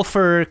well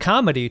for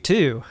comedy,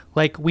 too.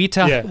 Like, we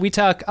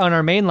talk on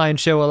our mainline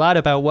show a lot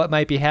about what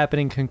might be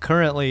happening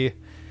concurrently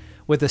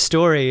with a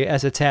story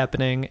as it's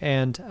happening,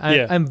 and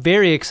I'm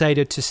very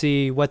excited to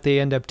see what they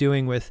end up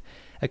doing with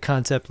a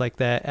concept like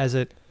that as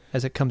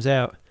it comes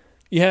out.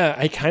 Yeah,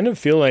 I kind of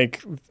feel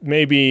like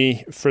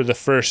maybe for the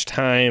first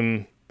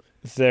time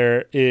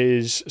there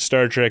is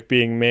Star Trek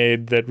being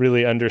made that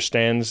really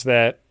understands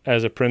that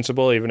as a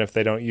principle, even if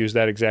they don't use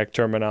that exact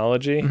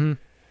terminology. Mm-hmm.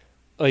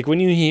 Like when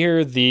you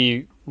hear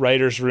the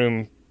writer's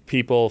room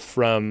people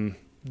from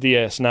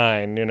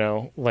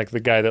DS9, like the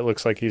guy that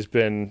looks like he's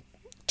been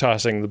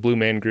tossing the Blue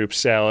Man Group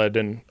salad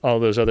and all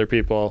those other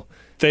people,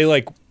 they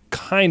like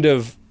kind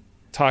of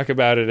talk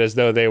about it as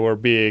though they were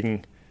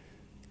being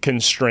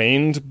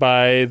constrained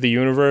by the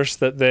universe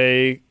that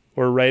they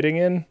were writing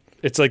in.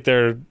 It's like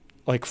they're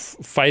like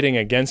fighting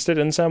against it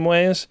in some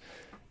ways.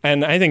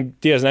 And I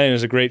think DS9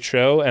 is a great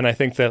show, and I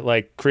think that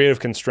like creative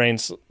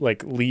constraints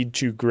like lead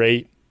to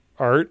great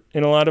art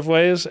in a lot of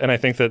ways, and I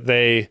think that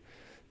they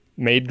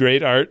made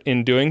great art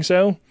in doing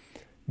so.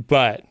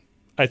 But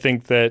I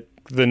think that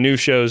the new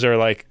shows are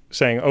like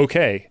saying,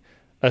 okay,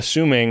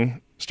 assuming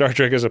Star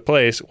Trek is a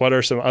place, what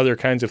are some other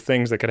kinds of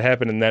things that could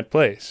happen in that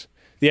place?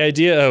 The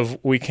idea of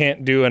we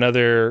can't do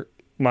another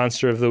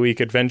Monster of the Week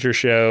adventure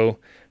show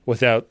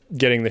without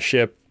getting the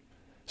ship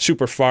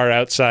super far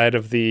outside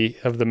of the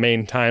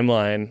main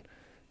timeline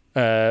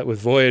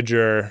with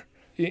Voyager,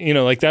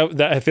 like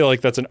that I feel like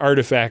that's an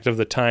artifact of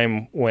the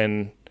time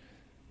when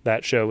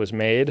that show was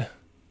made,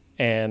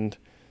 and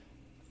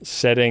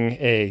setting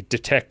a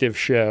detective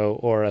show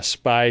or a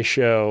spy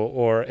show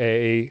or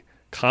a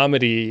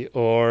comedy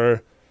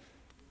or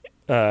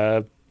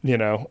a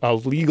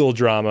legal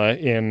drama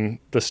in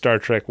the Star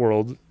Trek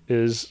world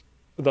is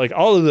like,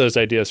 all of those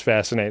ideas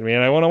fascinate me,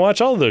 and I want to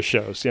watch all of those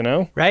shows,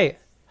 Right.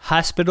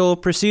 Hospital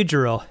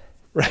procedural.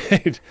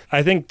 Right.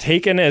 I think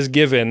taken as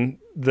given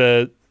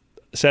the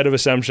set of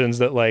assumptions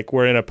that like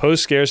we're in a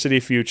post-scarcity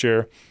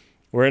future,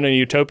 we're in a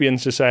utopian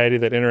society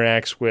that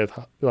interacts with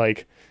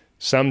like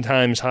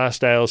sometimes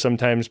hostile,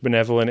 sometimes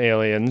benevolent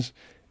aliens,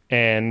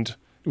 and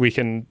we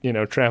can,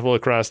 travel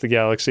across the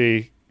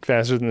galaxy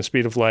faster than the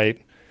speed of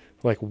light.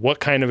 Like what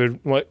kind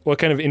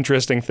of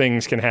interesting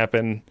things can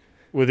happen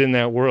within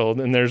that world?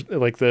 And there's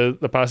like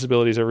the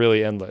possibilities are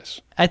really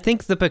endless. I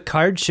think the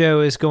Picard show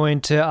is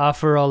going to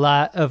offer a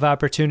lot of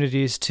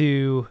opportunities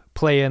to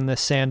play in the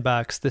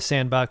sandbox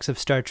of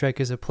Star Trek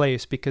as a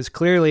place, because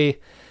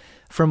clearly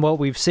from what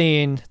we've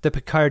seen, the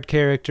Picard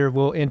character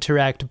will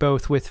interact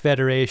both with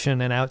Federation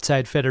and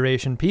outside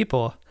Federation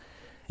people.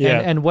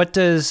 Yeah. And what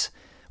does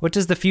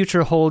the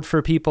future hold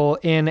for people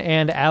in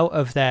and out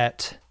of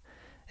that?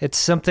 It's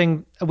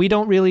something we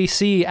don't really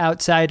see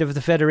outside of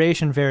the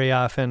Federation very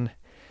often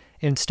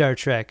in Star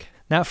Trek.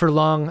 Not for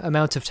long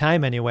amounts of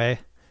time, anyway.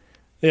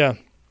 Yeah.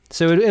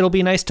 So it'll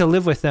be nice to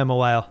live with them a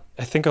while.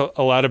 I think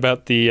a lot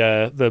about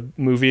the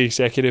movie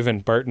executive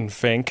in Barton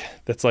Fink.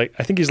 That's like,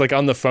 I think he's like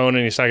on the phone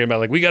and he's talking about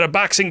like, we got a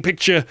boxing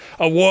picture,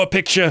 a war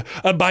picture,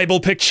 a Bible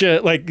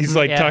picture. Like he's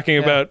like talking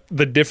about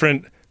the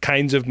different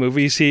kinds of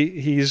movies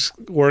he's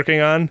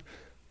working on.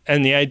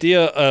 And the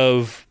idea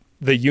of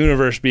the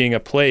universe being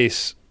a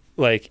place,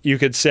 like you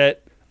could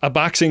set a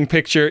boxing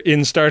picture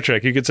in Star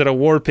Trek, you could set a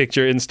war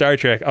picture in Star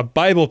Trek, a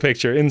Bible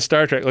picture in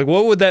Star Trek. Like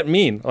what would that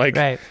mean? Like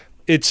right.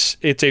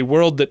 It's a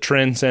world that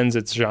transcends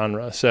its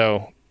genre.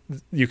 So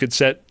you could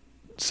set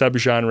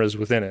subgenres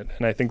within it.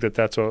 And I think that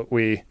that's what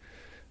we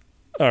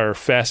are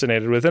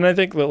fascinated with. And I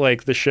think that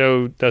like the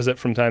show does it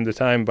from time to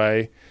time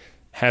by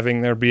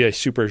having there be a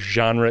super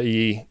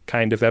genre-y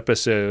kind of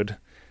episode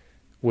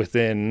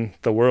within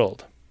the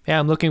world. Yeah,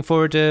 I'm looking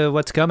forward to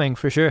what's coming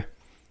for sure.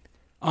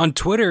 On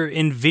Twitter,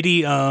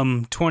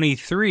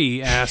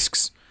 Nvidium23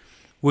 asks,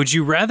 would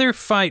you rather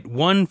fight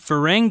one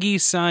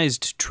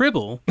Ferengi-sized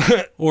Tribble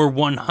or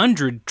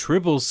 100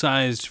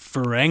 Tribble-sized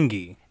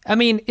Ferengi? I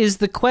mean, is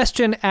the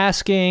question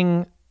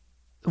asking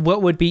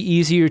what would be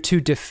easier to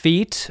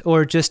defeat,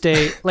 or just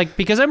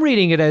because I'm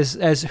reading it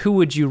as who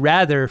would you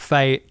rather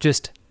fight,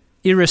 just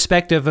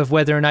irrespective of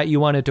whether or not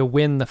you wanted to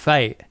win the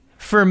fight.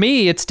 For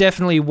me, it's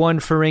definitely one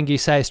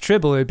Ferengi-sized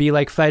Tribble. It'd be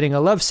like fighting a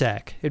love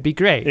sack. It'd be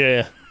great.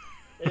 Yeah.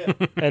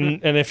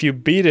 and if you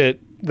beat it,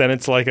 then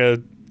it's like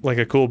a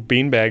cool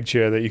beanbag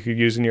chair that you could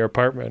use in your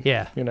apartment.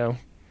 Yeah.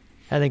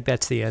 I think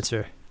that's the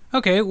answer.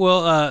 Okay,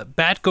 well,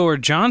 Batgoer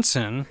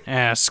Johnson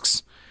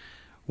asks,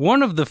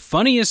 One of the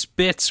funniest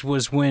bits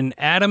was when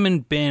Adam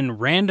and Ben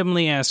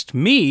randomly asked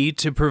me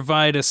to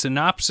provide a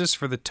synopsis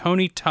for the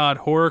Tony Todd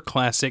horror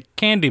classic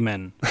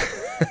Candyman.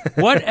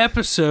 What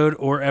episode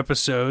or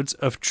episodes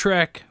of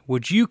Trek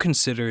would you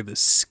consider the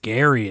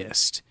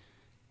scariest?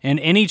 And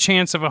any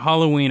chance of a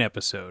Halloween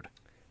episode?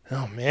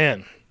 Oh,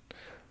 man.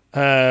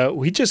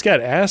 We just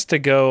got asked to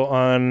go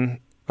on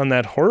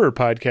that horror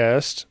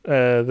podcast,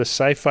 the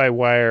Sci-Fi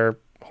Wire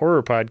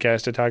horror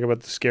podcast, to talk about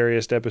the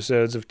scariest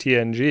episodes of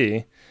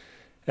TNG.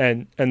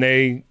 And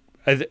they,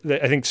 I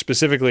think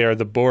specifically, are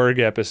the Borg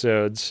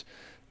episodes,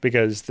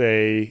 because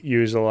they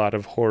use a lot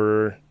of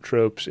horror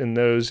tropes in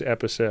those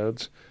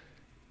episodes.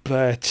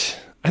 But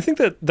I think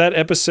that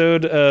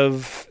episode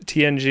of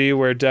TNG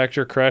where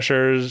Dr.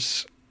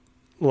 Crusher's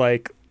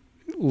like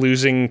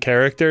losing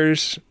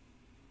characters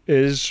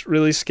is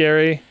really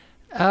scary.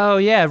 Oh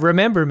yeah,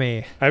 Remember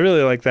Me. I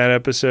really like that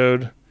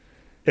episode.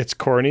 It's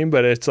corny,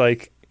 but it's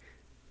like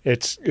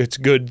it's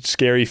good,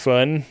 scary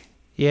fun.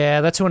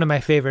 Yeah, that's one of my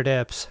favorite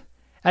eps.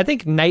 I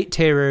think Night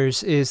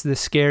Terrors is the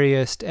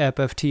scariest ep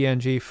of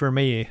TNG for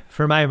me,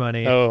 for my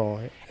money. Oh,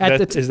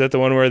 is that the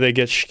one where they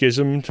get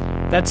schismed?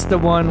 That's the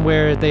one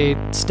where they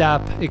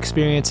stop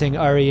experiencing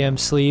REM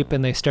sleep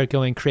and they start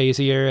going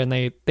crazier, and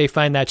they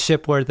find that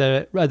ship where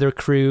the other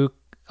crew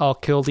all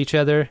killed each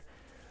other.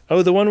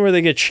 Oh, the one where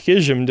they get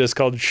schismed is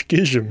called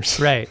Schisms.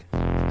 Right,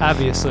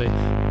 obviously.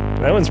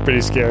 That one's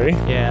pretty scary.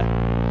 Yeah.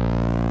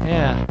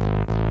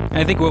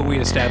 I think what we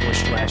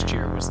established last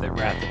year was that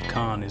Wrath of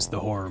Khan is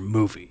the horror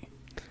movie.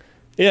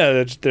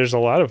 Yeah, there's a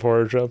lot of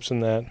horror tropes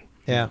in that.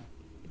 Yeah.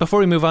 Before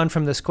we move on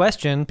from this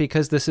question,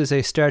 because this is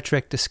a Star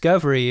Trek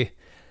Discovery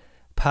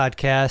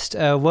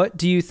podcast, what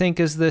do you think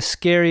is the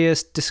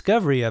scariest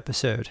Discovery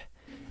episode?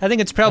 I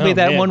think it's probably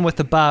one with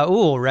the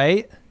Ba'ul,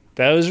 right?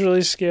 That was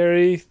really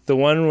scary. The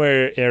one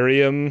where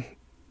Arium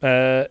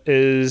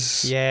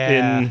is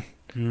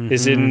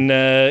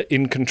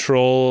in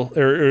control,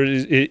 or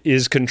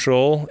is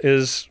control,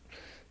 is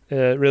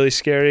really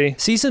scary.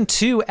 Season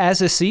 2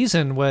 as a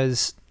season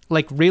was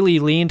like really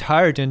leaned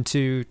hard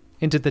into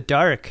the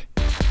dark.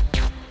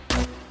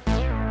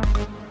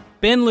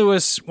 Ben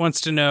Lewis wants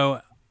to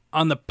know,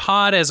 on the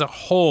pod as a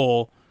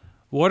whole,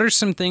 what are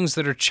some things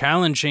that are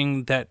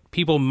challenging that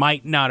people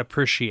might not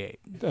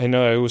appreciate? I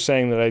know I was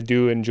saying that I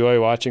do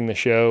enjoy watching the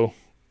show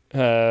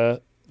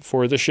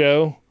for the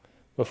show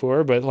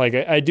before, but like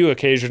I do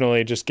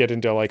occasionally just get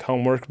into like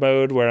homework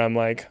mode where I'm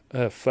like,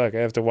 oh, fuck, I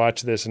have to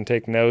watch this and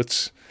take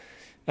notes.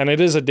 And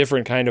it is a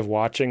different kind of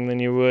watching than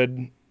you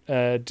would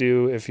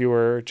do if you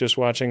were just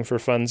watching for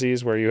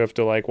funsies, where you have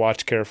to like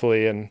watch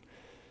carefully and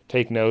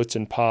take notes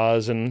and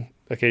pause and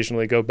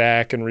occasionally go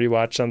back and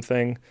rewatch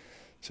something.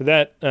 So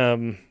that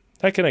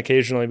can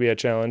occasionally be a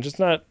challenge. It's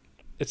not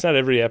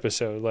every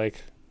episode.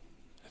 Like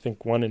I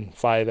think 1 in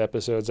 5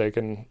 episodes I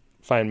can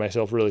find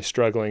myself really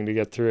struggling to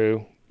get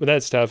through. But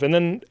that's tough. And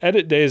then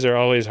edit days are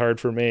always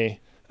hard for me.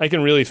 I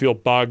can really feel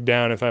bogged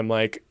down if I'm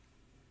like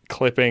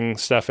clipping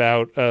stuff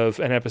out of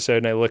an episode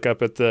and I look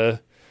up at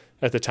the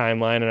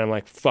timeline and I'm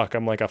like, fuck,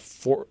 I'm like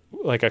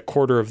a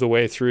quarter of the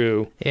way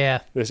through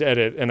this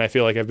edit, and I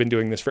feel like I've been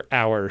doing this for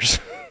hours.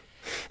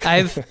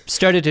 I've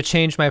started to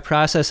change my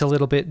process a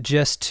little bit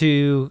just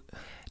to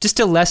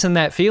lessen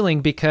that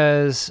feeling,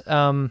 because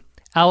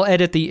I'll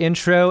edit the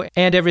intro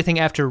and everything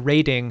after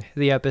rating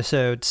the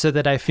episode so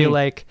that I feel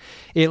like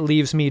it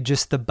leaves me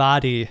just the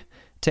body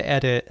to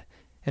edit.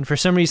 And for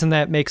some reason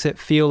that makes it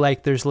feel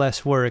like there's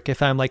less work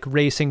if I'm like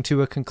racing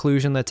to a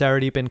conclusion that's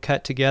already been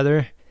cut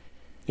together.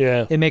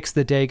 Yeah. It makes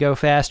the day go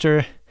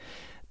faster.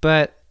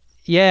 But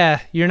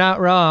yeah, you're not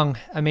wrong.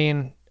 I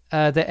mean,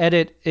 the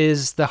edit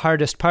is the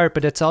hardest part,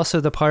 but it's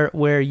also the part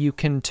where you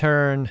can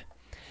turn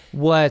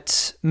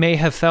what may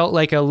have felt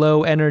like a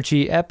low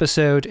energy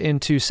episode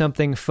into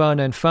something fun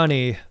and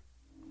funny.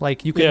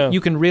 Like you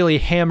can really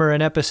hammer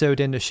an episode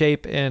into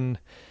shape in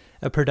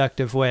a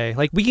productive way.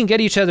 Like we can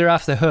get each other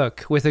off the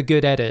hook with a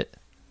good edit.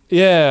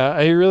 Yeah,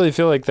 I really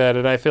feel like that.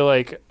 And I feel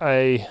like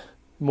I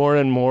more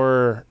and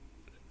more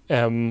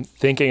am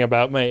thinking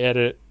about my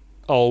edit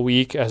all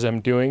week as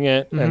I'm doing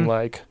it, and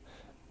like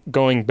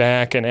going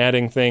back and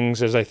adding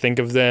things as I think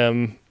of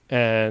them.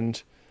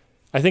 And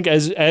I think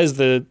as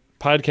the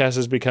podcast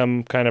has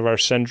become kind of our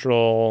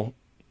central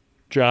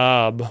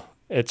job,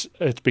 it's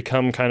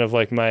become kind of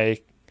like my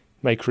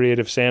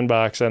creative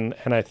sandbox, and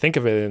I think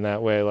of it in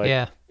that way.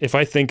 Like if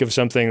I think of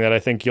something that I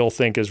think you'll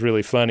think is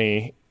really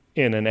funny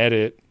in an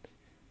edit,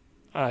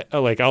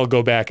 I'll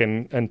go back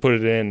and put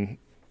it in.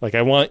 Like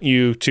I want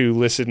you to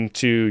listen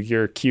to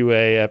your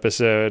QA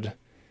episode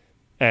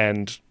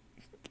and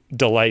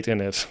delight in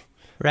it.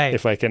 Right.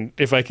 If I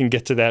can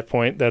get to that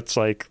point, that's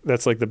like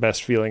the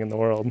best feeling in the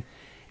world.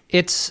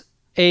 It's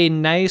a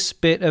nice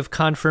bit of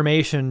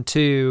confirmation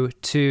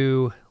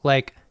to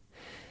like,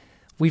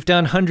 we've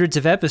done hundreds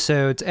of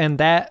episodes, and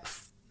that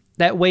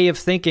way of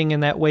thinking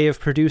and that way of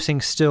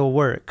producing still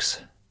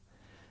works.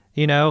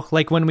 You know,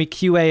 like when we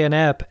QA an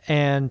ep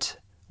and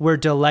we're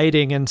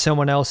delighting in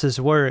someone else's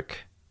work,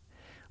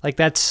 like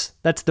that's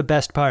the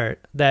best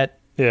part. That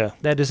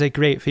is a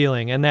great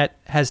feeling, and that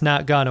has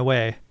not gone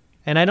away.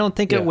 And I don't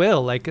think it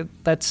will. Like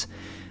that's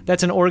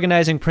an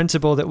organizing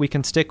principle that we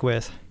can stick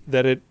with.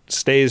 That it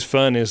stays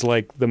fun is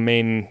like the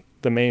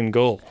main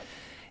goal.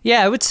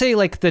 Yeah, I would say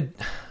like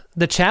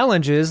the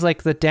challenges,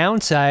 like the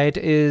downside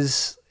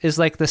is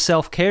like the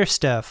self-care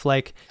stuff.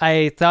 Like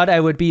I thought I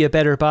would be a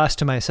better boss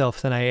to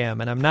myself than I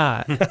am, and I'm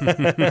not.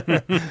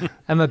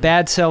 I'm a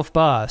bad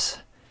self-boss.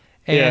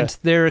 And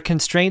there are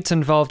constraints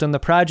involved in the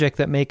project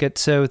that make it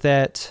so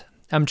that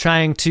I'm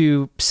trying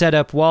to set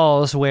up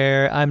walls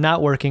where I'm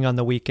not working on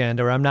the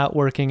weekend or I'm not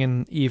working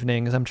in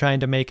evenings. I'm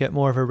trying to make it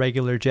more of a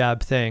regular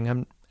job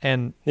thing.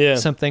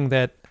 Something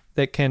that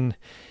can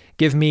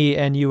give me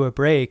and you a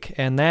break.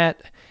 And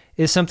that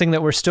is something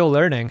that we're still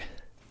learning.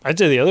 I'd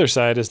say the other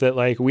side is that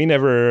like we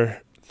never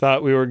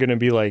thought we were going to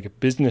be like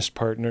business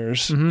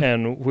partners,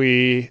 and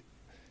we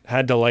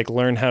had to like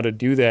learn how to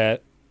do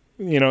that,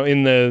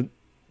 in the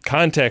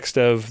context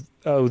of,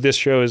 this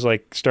show is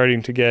like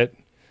starting to get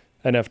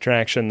enough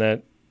traction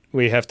that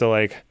we have to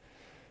like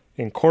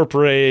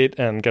incorporate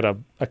and get a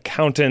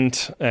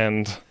accountant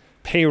and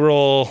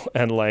payroll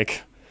and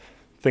like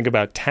think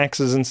about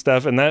taxes and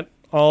stuff. And that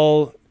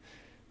all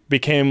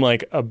became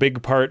like a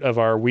big part of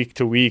our week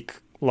to week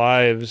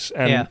lives.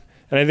 And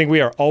I think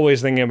we are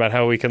always thinking about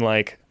how we can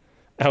like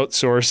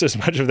outsource as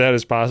much of that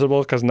as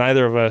possible, because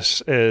neither of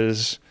us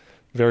is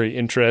very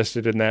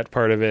interested in that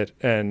part of it.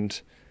 And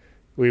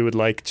we would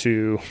like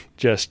to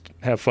just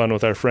have fun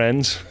with our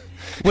friends.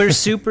 We're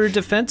super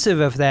defensive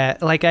of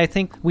that. Like, I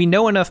think we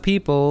know enough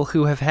people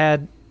who have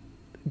had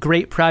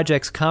great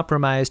projects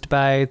compromised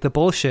by the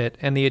bullshit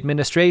and the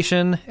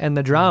administration and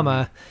the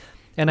drama.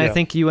 And I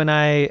think you and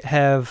I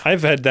have...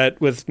 I've had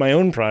that with my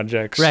own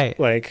projects. Right.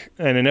 Like,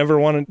 and I never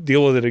want to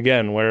deal with it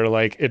again, where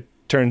like it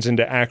turns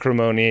into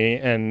acrimony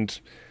and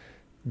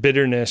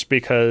bitterness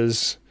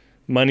because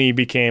money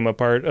became a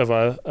part of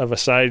a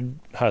side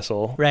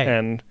hustle. Right.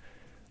 And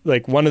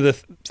like one of the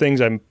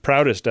things I'm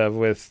proudest of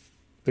with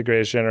The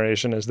Greatest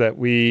Generation is that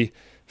we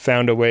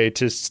found a way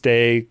to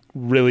stay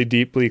really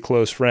deeply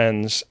close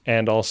friends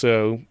and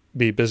also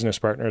be business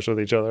partners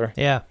with each other.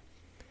 Yeah,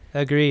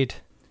 agreed.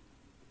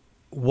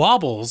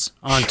 Wobbles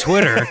on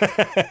Twitter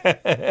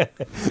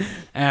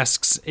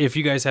asks if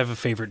you guys have a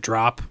favorite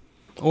drop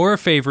or a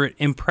favorite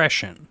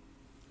impression.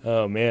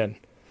 Oh, man.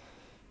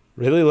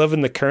 Really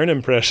loving the Kern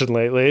impression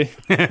lately.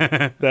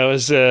 That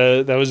was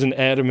an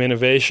Adam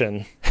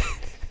innovation.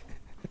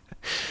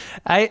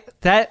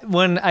 That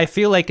one I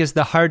feel like is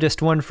the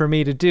hardest one for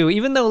me to do,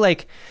 even though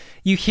like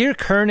you hear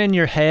Kern in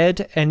your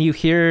head and you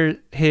hear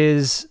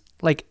his,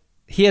 like,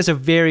 he has a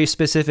very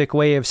specific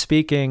way of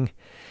speaking.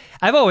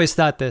 I've always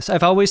thought this.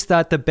 I've always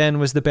thought that Ben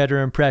was the better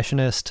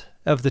impressionist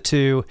of the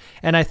two.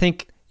 And I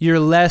think you're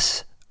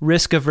less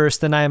risk averse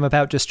than I am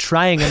about just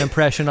trying an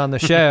impression on the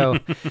show.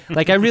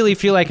 Like, I really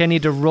feel like I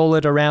need to roll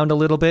it around a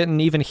little bit and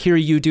even hear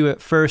you do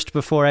it first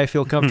before I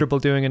feel comfortable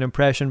doing an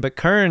impression. But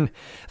Kern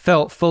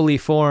felt fully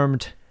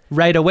formed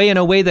right away in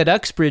a way that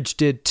Uxbridge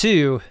did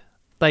too.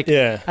 Like,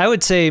 I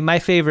would say my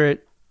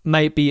favorite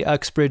might be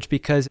Uxbridge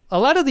because a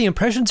lot of the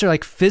impressions are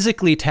like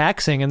physically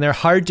taxing and they're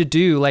hard to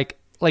do. Like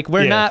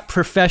we're not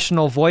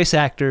professional voice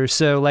actors,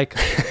 so like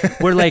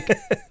we're like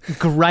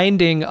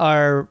grinding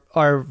our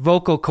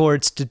vocal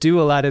cords to do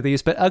a lot of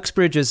these. But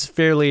Uxbridge is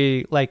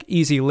fairly like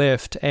easy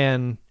lift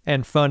and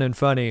fun and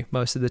funny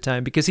most of the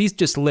time because he's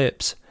just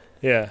lips.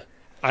 Yeah.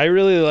 I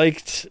really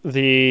liked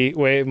the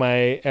way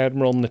my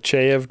Admiral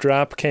Nechayev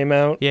drop came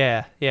out.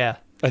 Yeah.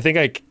 I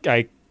think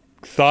I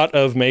thought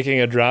of making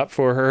a drop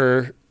for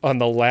her on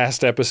the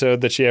last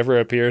episode that she ever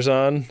appears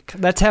on.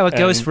 That's how it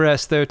goes for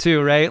us, though,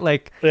 too, right?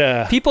 Like,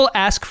 people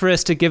ask for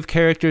us to give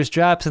characters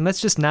drops, and that's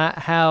just not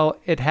how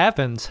it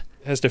happens.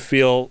 It has to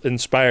feel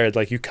inspired,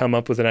 like you come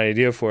up with an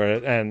idea for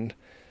it. And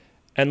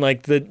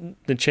like the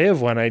Nechayev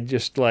one, I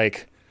just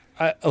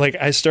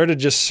I started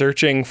just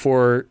searching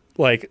for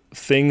like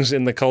things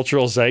in the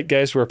cultural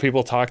zeitgeist where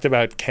people talked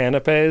about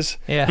canapes.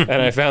 Yeah.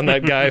 And I found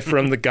that guy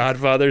from The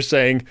Godfather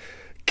saying,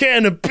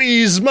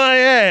 "Canapes my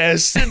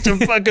ass. It's a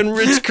fucking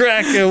Ritz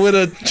cracker with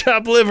a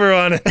chopped liver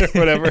on it," or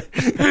whatever.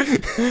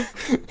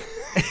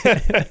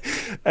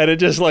 And it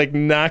just like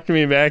knocked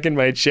me back in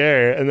my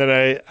chair. And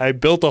then I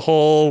built a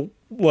whole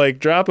like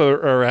drop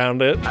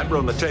around it.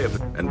 Admiral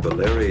Nechayev and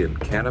Valerian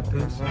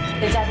canapes?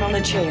 It's Admiral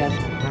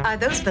Nechayev. Are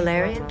those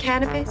Valerian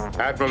canapes?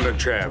 Admiral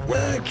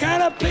Nechayev.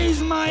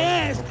 Canapes my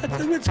ass.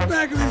 That's a Ritz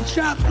cracker and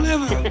chopped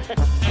liver.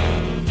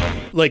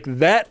 Like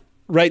that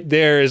right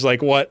there is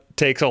like what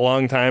takes a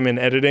long time in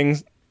editing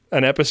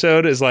an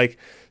episode. Is like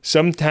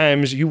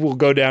sometimes you will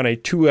go down a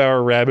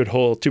 2-hour rabbit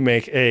hole to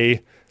make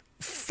a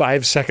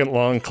 5-second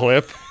long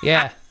clip.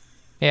 Yeah.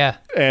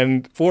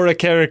 And for a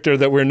character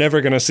that we're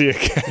never going to see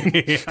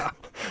again.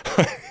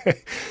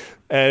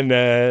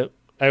 And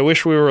I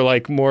wish we were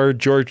like more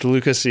George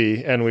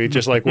Lucas-y and we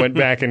just like went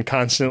back and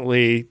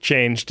constantly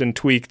changed and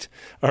tweaked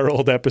our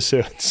old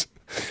episodes.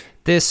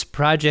 This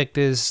project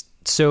is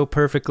so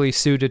perfectly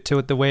suited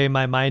to the way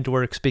my mind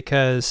works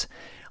because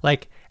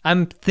like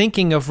I'm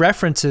thinking of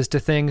references to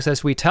things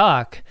as we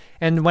talk.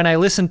 And when I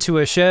listen to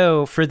a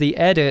show for the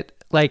edit,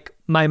 like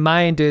my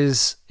mind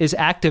is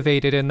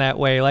activated in that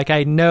way. Like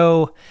I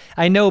know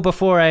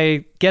before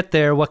I get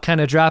there what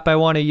kind of drop I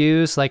want to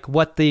use, like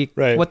what the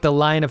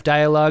line of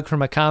dialogue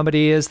from a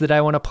comedy is that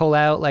I want to pull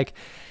out. Like,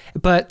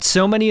 but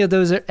so many of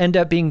those end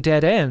up being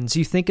dead ends.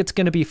 You think it's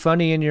going to be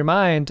funny in your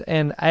mind,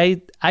 and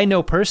I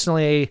know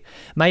personally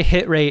my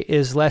hit rate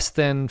is less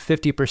than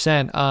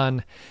 50%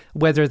 on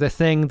whether the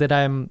thing that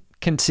I'm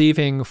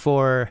conceiving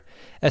for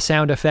a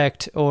sound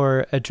effect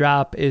or a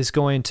drop is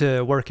going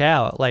to work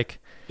out. Like,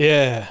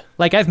 yeah,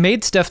 like I've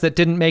made stuff that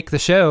didn't make the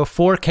show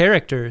for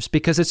characters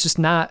because it's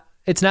not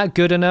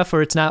good enough,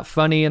 or it's not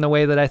funny in the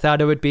way that I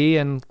thought it would be.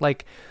 And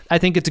like, I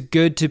think it's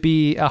good to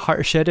be a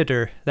harsh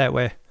editor that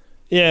way.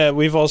 Yeah,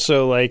 we've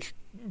also like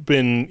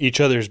been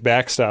each other's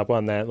backstop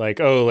on that.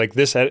 Like, oh, like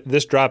this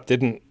drop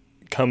didn't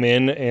come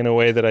in a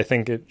way that I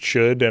think it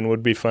should and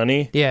would be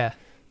funny. Yeah.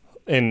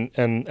 And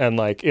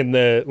like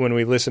when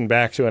we listen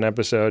back to an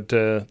episode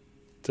to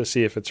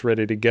see if it's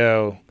ready to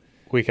go,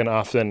 we can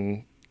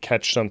often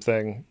catch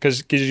something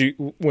because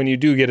when you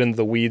do get into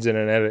the weeds in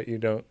an edit,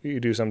 you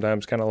do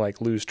sometimes kind of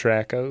like lose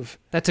track of.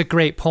 That's a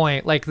great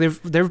point. Like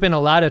there've been a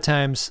lot of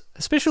times,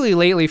 especially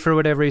lately for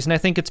whatever reason. I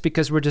think it's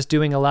because we're just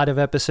doing a lot of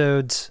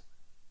episodes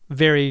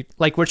we're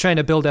trying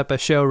to build up a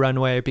show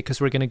runway because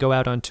we're going to go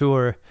out on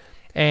tour,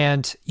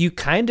 and you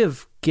kind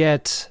of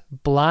get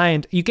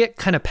blind. You get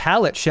kind of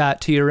palette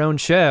shot to your own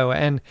show.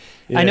 And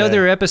yeah. I know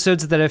there are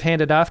episodes that I've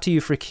handed off to you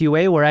for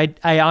QA where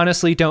I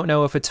honestly don't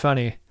know if it's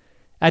funny.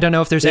 I don't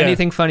know if there's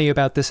anything funny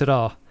about this at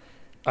all.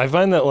 I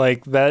find that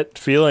like that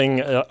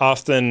feeling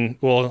often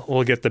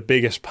will get the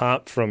biggest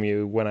pop from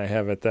you when I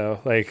have it,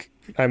 though. Like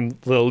I'm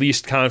the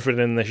least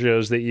confident in the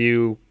shows that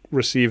you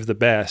receive the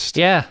best.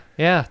 Yeah,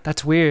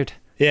 that's weird.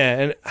 Yeah,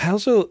 and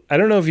I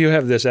don't know if you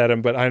have this,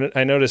 Adam, but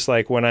I notice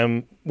like when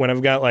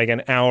I've got like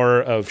an hour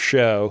of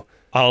show,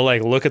 I'll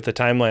like look at the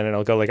timeline and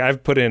I'll go like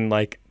I've put in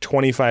like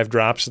 25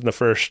 drops in the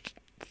first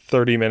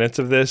 30 minutes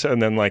of this,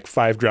 and then like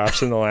 5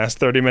 drops in the last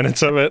 30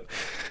 minutes of it.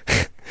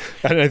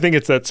 And I think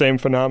it's that same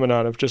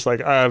phenomenon of just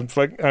like, I've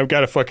got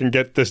to fucking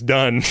get this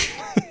done.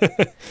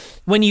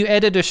 When you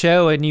edit a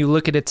show and you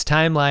look at its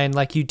timeline,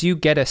 like you do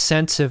get a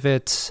sense of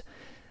its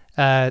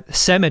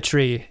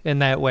symmetry in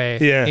that way.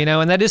 Yeah. You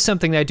know, and that is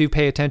something that I do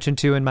pay attention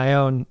to in my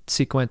own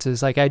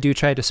sequences. Like I do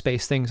try to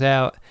space things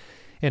out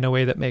in a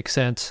way that makes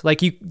sense.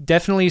 Like you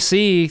definitely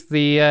see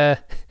the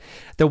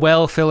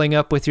well filling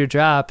up with your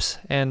drops,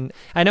 and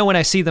I know when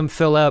I see them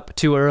fill up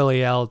too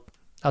early, I'll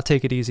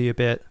take it easy a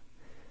bit.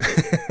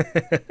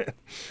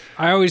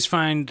 I always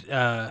find,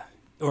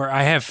 or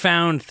I have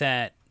found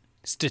that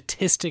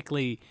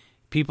statistically,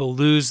 people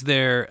lose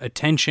their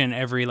attention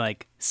every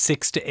like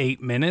 6 to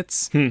 8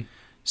 minutes.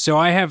 So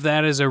I have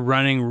that as a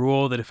running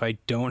rule that if I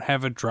don't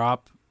have a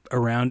drop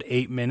around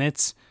 8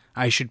 minutes,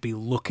 I should be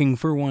looking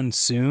for one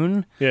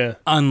soon. Yeah.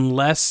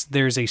 Unless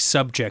there's a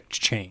subject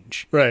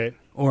change. Right.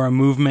 Or a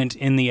movement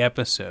in the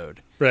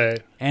episode.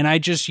 Right. And I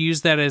just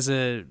use that as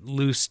a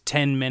loose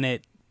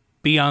 10-minute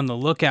be on the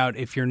lookout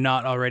if you're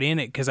not already in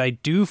it, because I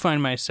do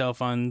find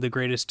myself on The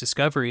Greatest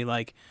Discovery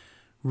like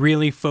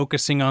really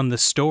focusing on the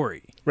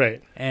story.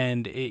 Right.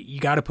 And you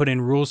got to put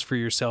in rules for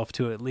yourself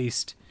to at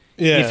least,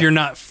 if you're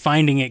not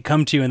finding it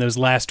come to you in those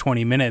last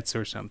 20 minutes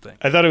or something.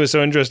 I thought it was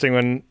so interesting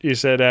when you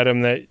said,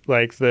 Adam, that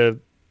like the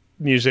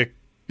music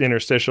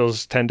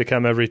interstitials tend to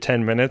come every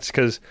 10 minutes,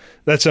 because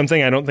that's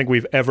something I don't think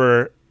we've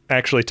ever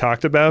actually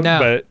talked about. No.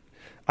 But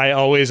I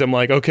always am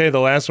like, okay, the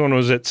last one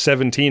was at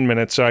 17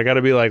 minutes, so I got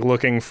to be like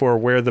looking for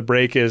where the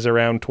break is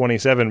around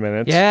 27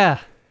 minutes. Yeah.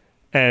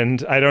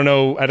 And I don't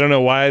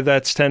know why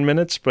that's 10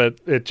 minutes, but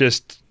it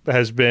just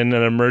has been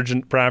an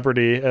emergent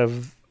property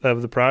of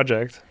the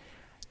project.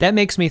 That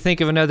makes me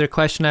think of another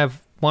question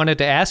I've wanted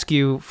to ask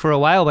you for a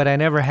while, but I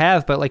never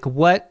have. But like,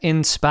 what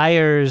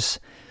inspires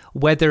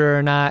whether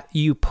or not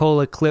you pull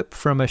a clip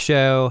from a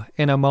show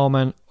in a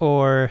moment,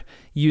 or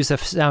use a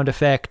sound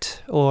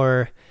effect,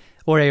 or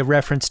a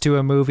reference to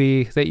a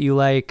movie that you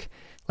like?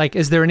 Like,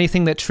 is there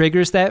anything that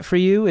triggers that for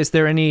you? Is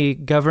there any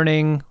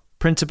governing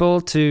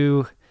principle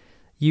to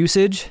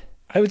usage?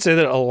 I would say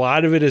that a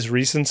lot of it is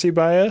recency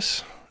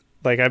bias.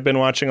 Like, I've been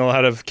watching a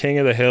lot of King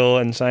of the Hill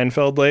and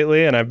Seinfeld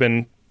lately, and I've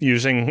been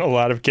using a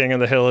lot of King of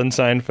the Hill and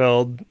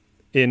Seinfeld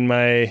in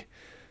my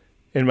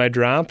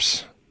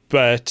drops.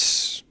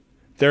 But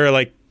there are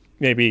like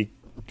maybe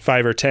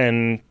 5 or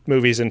 10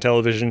 movies and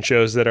television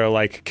shows that are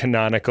like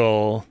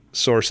canonical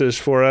sources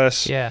for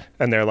us. Yeah.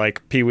 And they're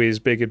like Pee-wee's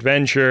Big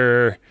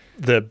Adventure,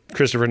 the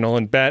Christopher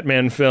Nolan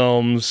Batman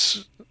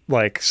films,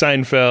 like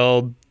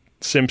Seinfeld,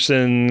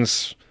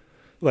 Simpsons.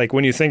 Like,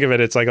 when you think of it,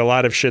 it's like a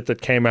lot of shit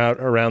that came out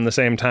around the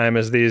same time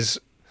as these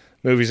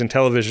movies and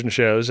television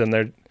shows,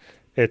 and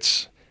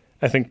it's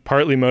I think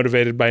partly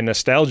motivated by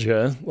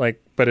nostalgia,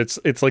 like, but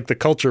it's like the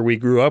culture we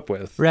grew up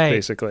with, right,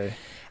 basically.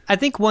 I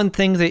think one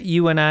thing that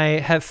you and I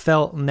have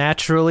felt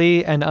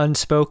naturally and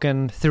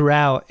unspoken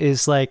throughout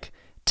is like,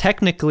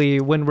 technically,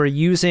 when we're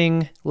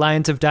using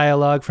lines of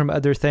dialogue from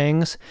other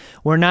things,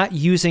 we're not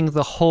using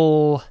the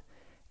whole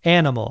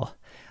animal.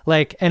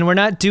 Like, and we're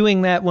not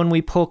doing that when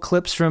we pull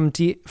clips from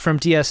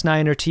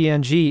DS9 or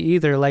TNG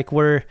either. Like,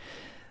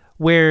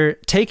 we're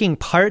taking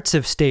parts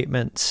of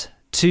statements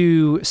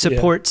to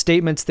support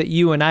statements that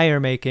you and I are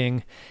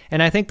making.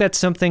 And I think that's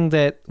something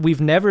that we've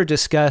never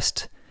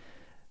discussed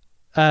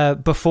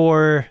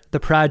before the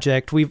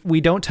project.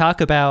 We don't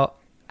talk about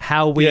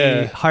how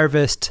we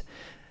harvest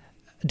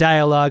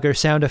dialogue or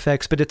sound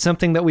effects, but it's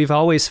something that we've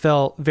always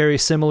felt very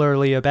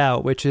similarly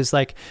about, which is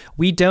like,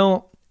 we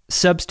don't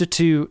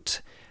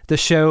substitute the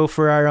show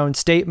for our own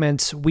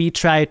statements. We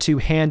try to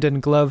hand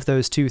and glove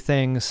those two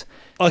things.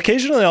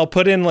 Occasionally I'll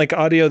put in like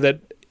audio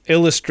that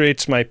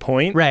illustrates my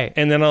point. Right.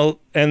 And then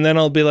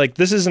I'll be like,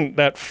 this isn't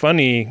that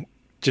funny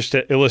just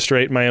to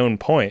illustrate my own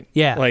point.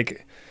 Yeah.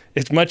 Like,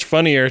 it's much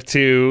funnier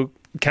to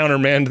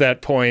countermand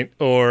that point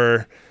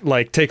or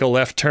like take a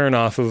left turn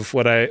off of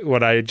what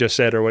I just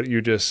said or what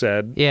you just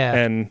said. Yeah.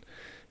 And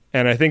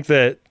I think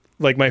that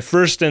like my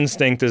first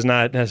instinct is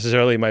not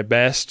necessarily my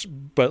best,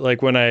 but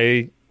like when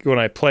I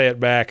play it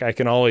back, I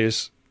can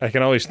always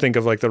think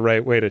of like the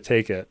right way to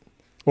take it,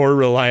 or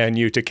rely on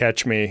you to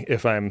catch me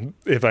if I'm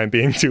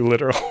being too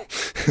literal.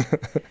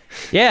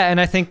 Yeah,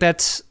 and I think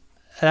that's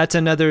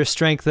another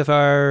strength of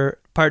our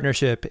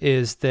partnership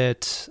is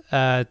that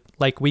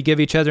like we give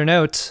each other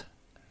notes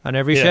on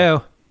every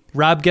show.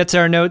 Rob gets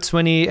our notes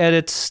when he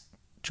edits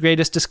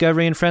Greatest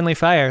Discovery and Friendly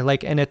Fire,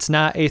 like, and it's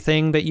not a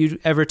thing that you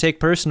ever take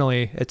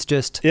personally. It's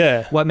just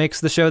what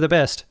makes the show the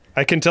best.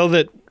 I can tell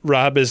that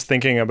Rob is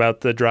thinking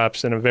about the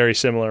drops in a very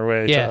similar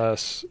way to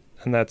us,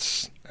 and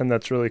that's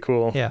really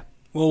cool. Yeah.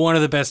 Well, one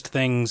of the best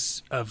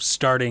things of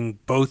starting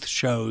both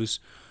shows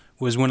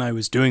was when I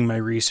was doing my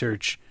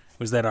research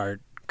was that our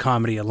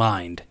comedy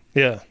aligned.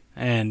 Yeah.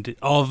 And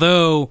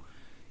although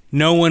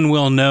no one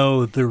will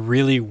know the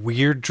really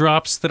weird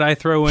drops that I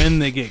throw in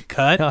that get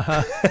cut,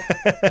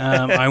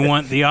 I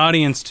want the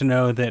audience to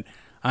know that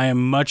I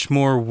am much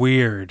more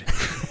weird.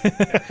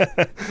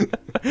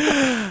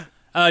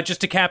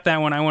 Just to cap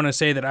that one, I want to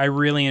say that I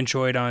really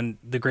enjoyed on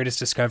The Greatest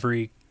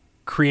Discovery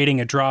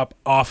creating a drop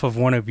off of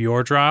one of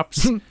your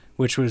drops,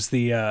 which was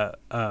the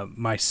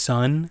my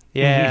son.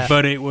 Yeah.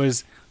 But it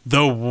was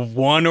the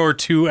 1 or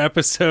 2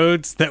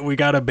 episodes that we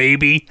got a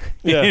baby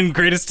in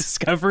Greatest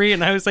Discovery,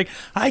 and I was like,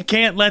 I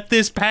can't let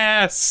this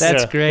pass.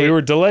 That's great. We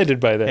were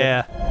delighted by that.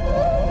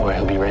 Yeah. Where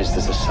he'll be raised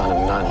as a son of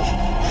none,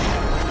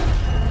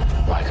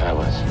 like I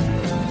was.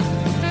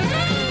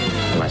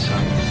 My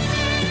son.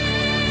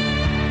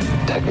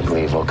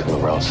 Technically, Vulcan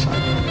Morell's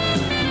son.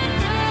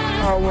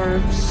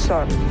 Our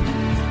son.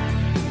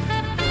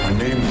 My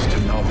name is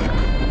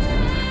Denalvik.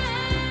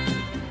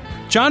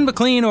 John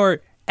McLean,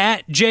 or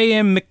at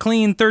JM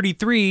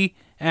McLean33,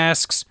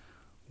 asks,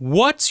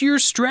 what's your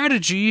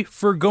strategy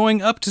for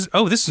going up to...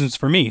 Oh, this is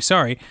for me,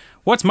 sorry.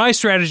 What's my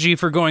strategy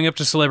for going up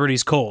to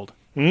celebrities cold?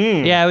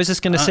 Yeah, I was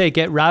just going to say,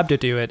 get Rob to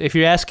do it. If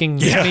you're asking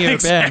me or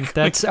Ben,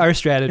 that's our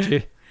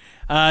strategy.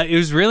 It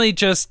was really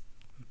just,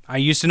 I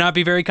used to not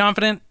be very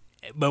confident,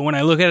 but when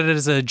I look at it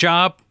as a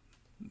job,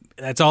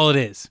 that's all it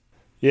is.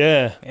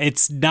 Yeah.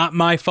 It's not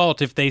my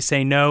fault if they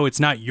say no. It's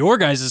not your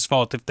guys'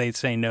 fault if they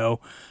say no,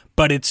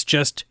 but it's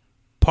just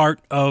part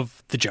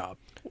of the job.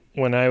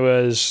 When I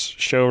was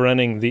show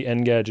running the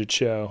Engadget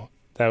show,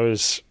 that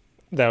was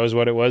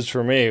what it was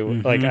for me.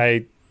 Mm-hmm. Like,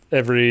 I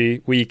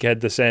every week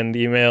had to send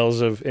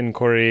emails of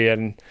inquiry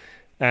and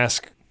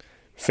ask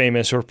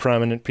famous or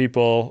prominent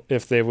people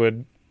if they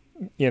would,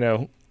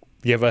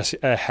 give us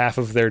a half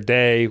of their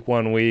day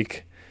one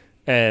week.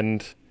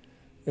 And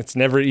it's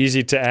never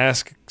easy to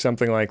ask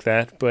something like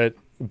that, but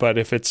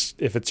if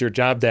it's your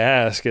job to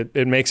ask,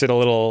 it makes it a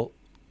little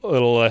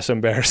less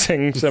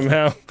embarrassing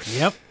somehow.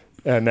 Yep.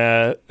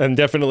 And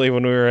definitely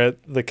when we were at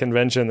the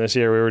convention this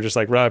year, we were just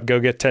like, Rob, go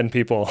get 10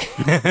 people.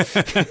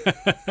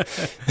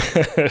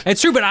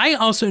 It's true, but I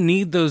also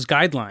need those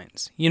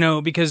guidelines,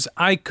 because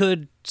I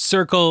could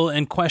circle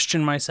and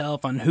question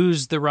myself on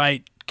who's the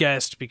right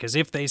guest, because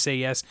if they say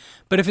yes,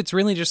 but if it's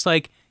really just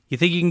like, you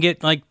think you can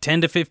get like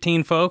 10 to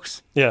 15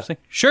 folks? Yeah. Like,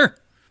 sure.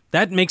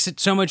 That makes it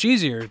so much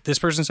easier. This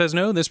person says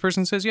no, this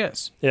person says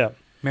yes. Yeah.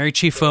 Mary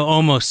Chifo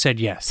almost said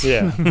yes.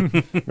 Yeah.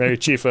 Mary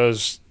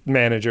Chifo's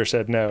manager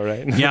said no,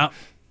 right? Yeah.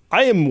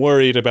 I am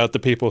worried about the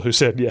people who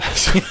said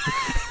yes.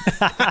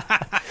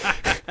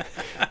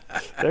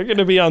 They're going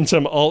to be on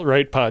some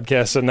alt-right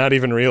podcast and not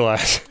even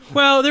realize.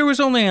 Well, there was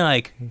only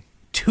like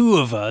 2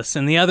 of us,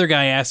 and the other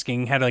guy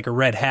asking had like a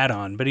red hat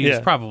on, but he was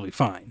probably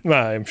fine.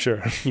 Well, I'm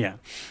sure. Yeah.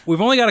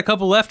 We've only got a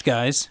couple left,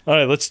 guys. All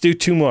right, let's do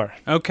 2 more.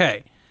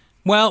 Okay.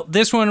 Well,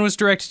 this one was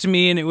directed to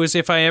me, and it was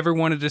if I ever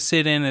wanted to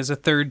sit in as a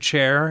third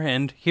chair,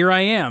 and here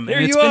I am. There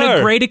and it's you been are.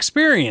 a great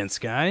experience,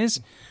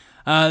 guys.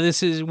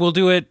 We'll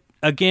do it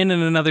again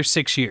in another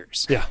 6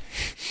 years. Yeah.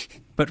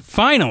 But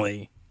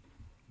finally,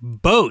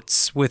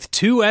 Boats with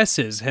 2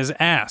 S's has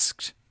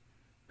asked,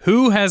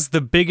 who has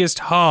the biggest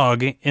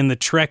hog in the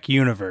Trek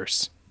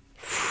universe?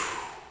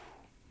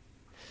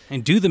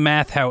 And do the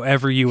math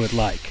however you would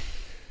like.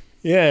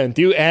 Yeah,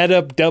 do you add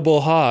up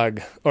double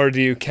hog, or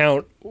do you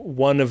count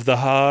one of the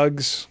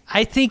hogs?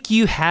 I think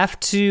you have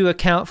to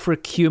account for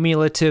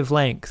cumulative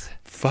length.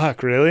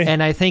 fuck, really?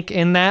 And I think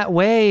in that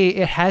way,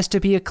 it has to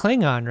be a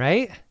Klingon,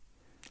 right?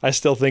 I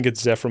still think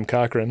it's Zephram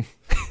Cochrane.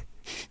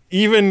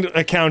 Even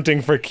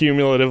accounting for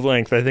cumulative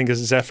length, I think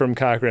Zephram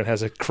Cochrane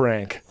has a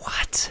crank.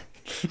 What?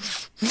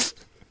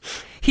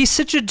 He's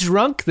such a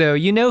drunk, though.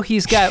 You know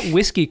he's got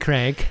whiskey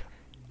crank.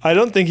 I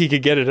don't think he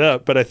could get it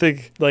up, but I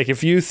think, like,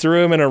 if you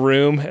threw him in a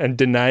room and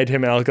denied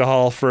him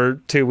alcohol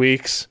for 2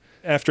 weeks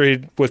after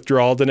he'd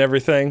withdrawed and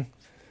everything,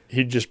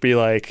 he'd just be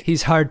like...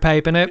 He's hard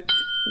piping it?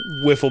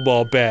 Wiffle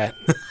ball bat.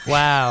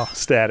 Wow.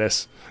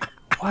 Status.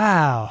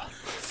 Wow.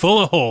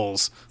 Full of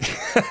holes.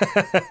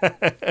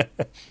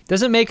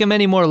 Doesn't make him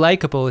any more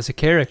likable as a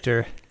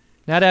character.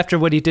 Not after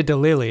what he did to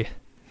Lily.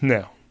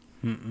 No.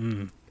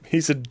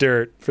 He's a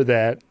dirt for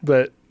that,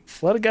 but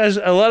a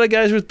lot of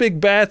guys with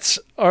big bats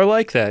are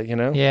like that, you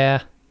know?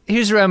 Yeah.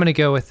 Here's where I'm going to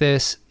go with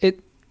this.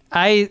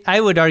 I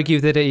would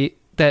argue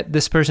that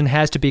this person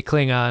has to be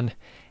Klingon,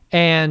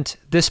 and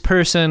this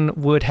person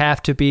would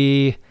have to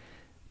be,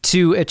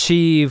 to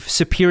achieve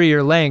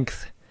superior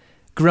length,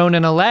 grown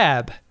in a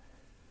lab.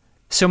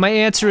 So my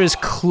answer is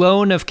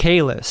clone of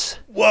Kahless.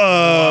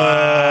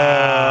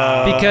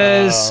 Whoa!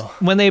 Because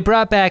when they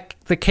brought back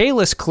the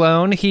Kahless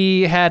clone,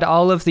 he had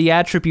all of the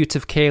attributes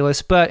of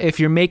Kahless, but if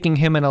you're making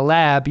him in a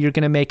lab, you're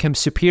going to make him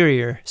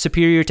superior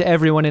to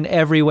everyone in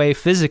every way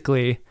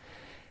physically.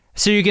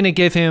 So you're going to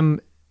give him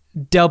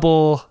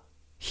double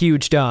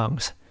huge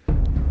dongs.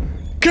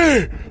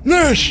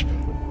 Nash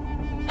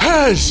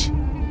has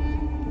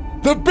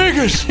the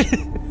biggest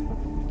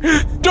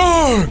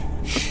dong.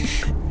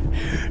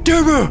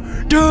 Double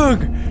dong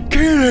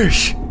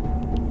Kahless.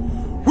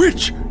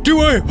 Which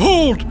do I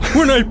hold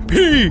when I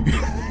pee?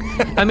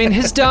 I mean,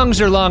 his dongs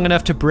are long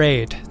enough to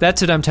braid.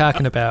 That's what I'm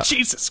talking about.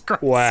 Jesus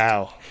Christ.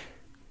 Wow.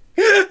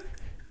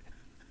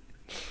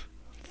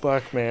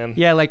 Fuck, man.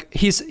 Yeah, like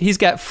he's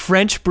got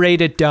French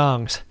braided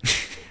dongs,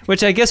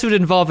 which I guess would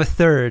involve a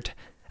third.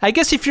 I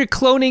guess if you're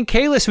cloning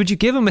Kahless, would you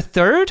give him a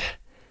third?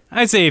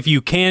 I'd say if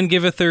you can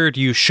give a third,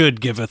 you should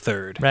give a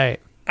third.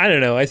 Right. I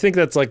don't know. I think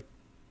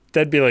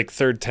that'd be like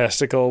third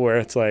testicle, where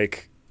it's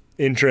like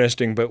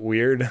interesting but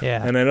weird.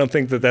 Yeah. And I don't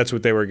think that's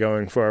what they were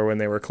going for when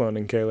they were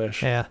cloning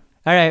Kahless. Yeah.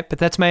 All right, but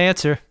that's my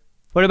answer.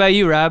 What about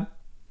you, Rob?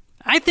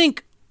 I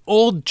think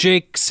old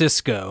Jake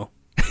Sisko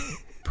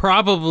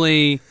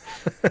probably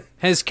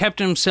has kept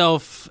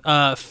himself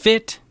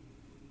fit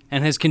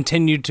and has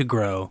continued to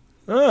grow.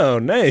 Oh,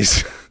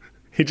 nice.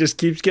 He just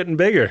keeps getting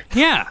bigger.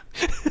 Yeah.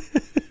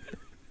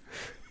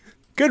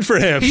 Good for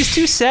him. He's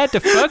too sad to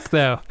fuck,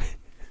 though.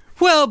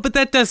 Well, but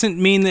that doesn't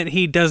mean that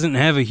he doesn't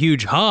have a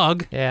huge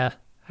hog. Yeah.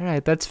 All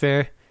right, that's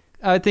fair.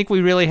 I think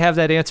we really have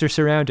that answer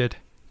surrounded.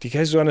 Do you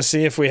guys want to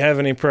see if we have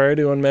any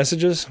priority one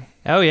messages?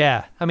 Oh,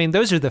 yeah. I mean,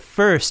 those are the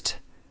first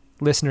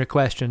listener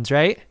questions,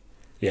 right?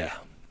 Yeah.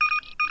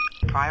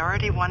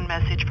 Priority 1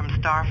 message from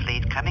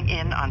Starfleet coming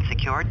in on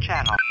secured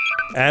channel.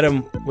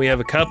 Adam, we have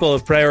a couple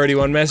of priority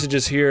one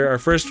messages here. Our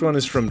first one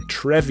is from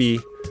Trevi,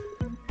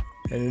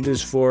 and it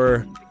is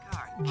for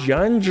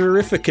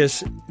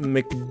Jongerificus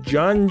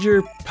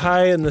McJonger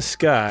Pie in the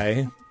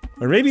Sky.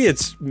 Or maybe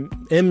it's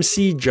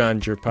MC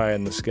Jonger Pie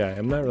in the Sky.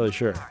 I'm not really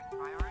sure.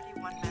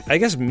 I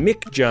guess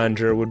Mick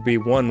Jonger would be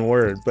one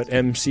word, but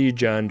MC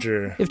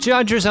Jonger. If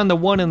Jonger's on the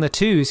 1 and the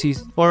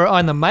 2s, or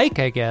on the mic,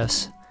 I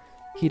guess,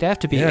 he'd have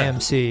to be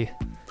MC.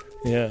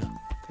 Yeah.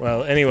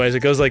 Well, anyways, it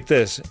goes like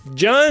this.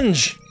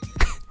 Jonge!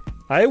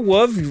 I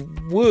love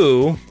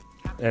woo,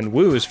 and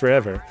woo is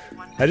forever.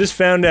 I just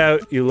found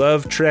out you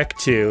love Trek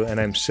 2, and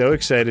I'm so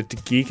excited to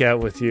geek out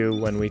with you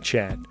when we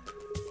chat.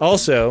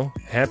 Also,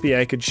 happy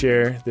I could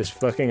share this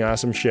fucking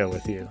awesome show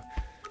with you.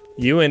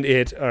 You and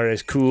it are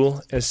as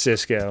cool as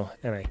Cisco,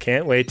 and I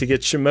can't wait to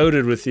get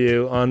shimoted with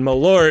you on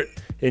Malort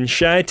in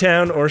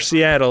Chi-Town or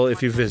Seattle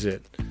if you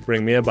visit.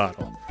 Bring me a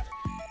bottle.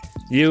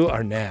 You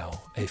are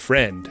now a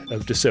friend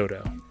of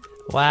DeSoto.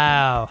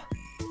 Wow.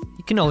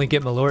 You can only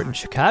get Malort in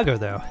Chicago,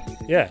 though.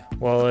 Yeah,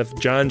 well, if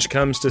Jonge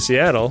comes to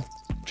Seattle,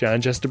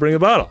 Jonge has to bring a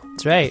bottle.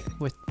 That's right,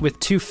 with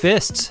 2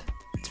 fists.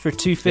 It's for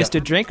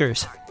two-fisted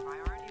drinkers.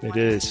 It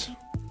is.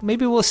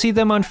 Maybe we'll see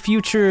them on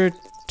future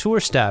tour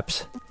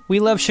stops. We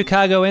love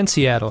Chicago and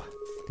Seattle.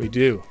 We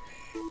do.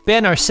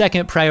 Ben, our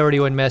second priority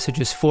 1 message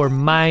is for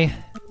my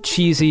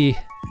cheesy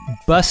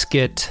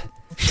busket,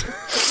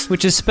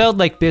 which is spelled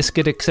like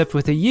biscuit except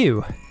with a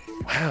U.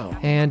 Wow.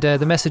 And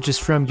the message is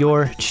from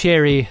your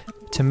cherry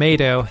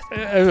tomato. I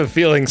have a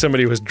feeling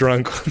somebody was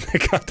drunk when they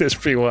got this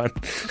P1.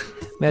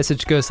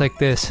 Message goes like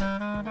this.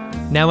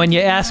 Now, when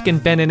you're asking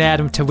Ben and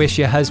Adam to wish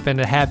your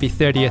husband a happy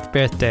 30th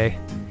birthday,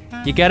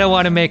 you gotta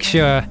want to make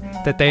sure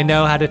that they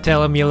know how to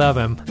tell him you love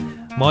him.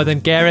 More than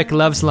Garrick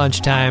loves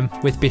lunchtime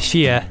with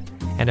Bashir,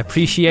 and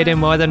appreciate him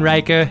more than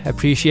Riker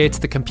appreciates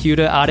the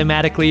computer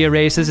automatically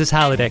erases his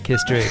holodeck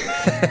history.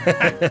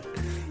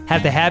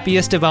 Have the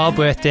happiest of all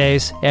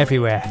birthdays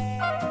everywhere.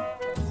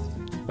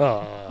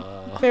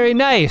 Aww. Very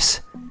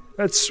nice.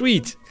 That's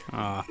sweet.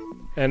 Aw.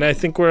 And I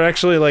think we're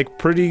actually like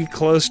pretty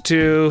close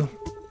to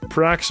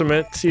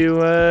proximate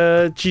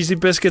to Cheesy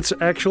Biscuit's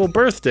actual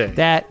birthday.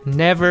 That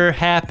never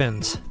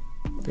happens.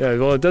 Yeah,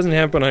 well, it doesn't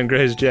happen on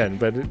Greatest Gen,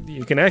 but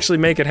you can actually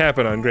make it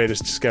happen on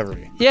Greatest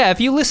Discovery. Yeah,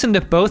 if you listen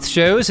to both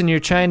shows and you're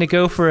trying to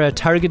go for a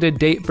targeted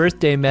date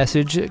birthday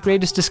message,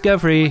 Greatest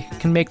Discovery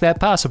can make that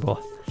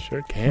possible.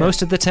 Sure can.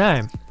 Most of the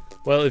time.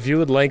 Well, if you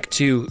would like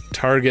to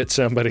target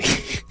somebody,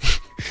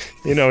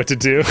 you know what to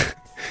do.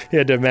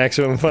 Head to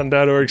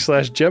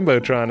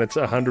MaximumFun.org/Jumbotron. It's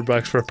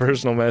 $100 for a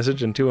personal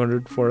message and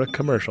 $200 for a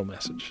commercial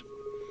message.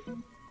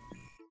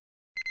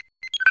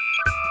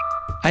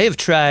 I have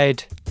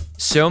tried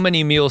so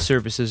many meal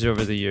services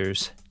over the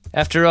years.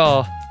 After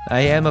all,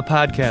 I am a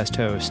podcast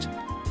host.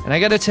 And I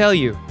gotta tell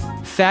you,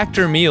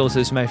 Factor Meals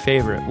is my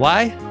favorite.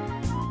 Why?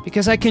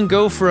 Because I can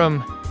go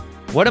from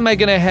what am I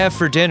gonna have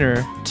for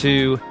dinner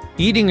to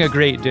eating a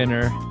great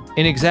dinner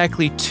in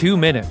exactly 2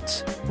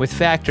 minutes with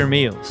Factor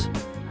Meals.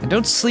 And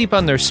don't sleep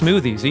on their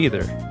smoothies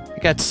either. I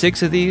got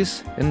 6 of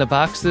these in the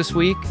box this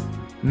week.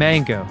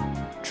 Mango,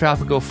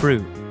 tropical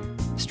fruit,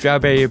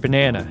 strawberry or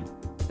banana.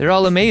 They're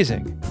all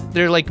amazing.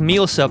 They're like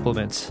meal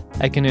supplements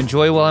I can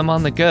enjoy while I'm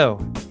on the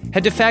go.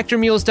 Head to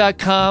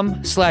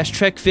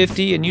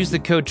factormeals.com/Trek50 and use the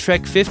code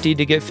Trek50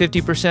 to get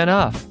 50%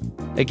 off.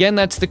 Again,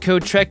 that's the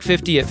code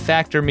Trek50 at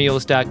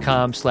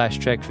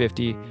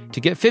factormeals.com/Trek50 to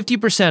get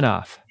 50%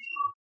 off.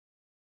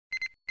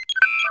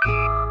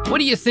 What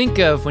do you think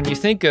of when you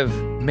think of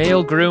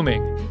male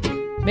grooming?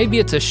 Maybe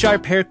it's a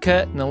sharp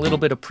haircut and a little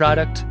bit of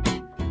product,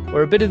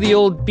 or a bit of the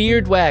old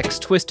beard wax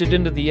twisted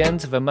into the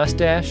ends of a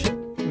mustache.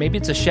 Maybe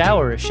it's a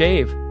shower, a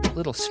shave, a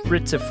little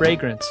spritz of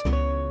fragrance.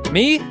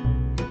 Me?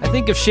 I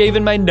think of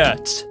shaving my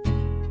nuts.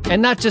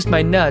 And not just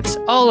my nuts,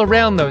 all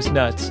around those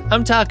nuts.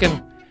 I'm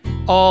talking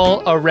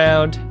all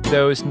around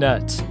those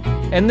nuts.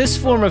 And this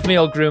form of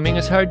male grooming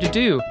is hard to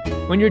do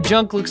when your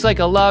junk looks like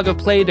a log of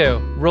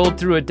Play-Doh rolled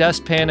through a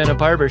dustpan in a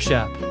barber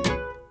shop.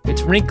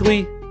 It's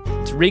wrinkly,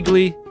 it's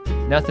wriggly,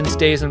 nothing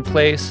stays in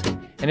place,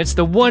 and it's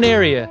the one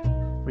area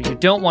where you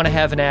don't want to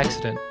have an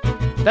accident.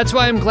 That's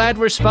why I'm glad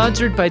we're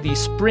sponsored by the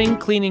spring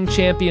cleaning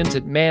champions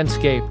at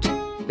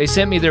Manscaped. They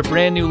sent me their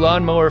brand new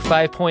Lawnmower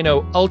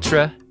 5.0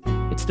 Ultra.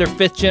 It's their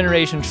 5th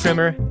generation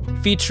trimmer,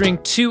 featuring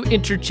 2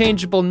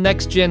 interchangeable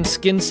next-gen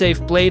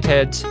skin-safe blade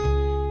heads,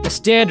 a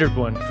standard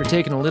one for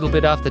taking a little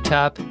bit off the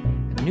top,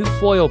 and a new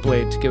foil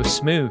blade to go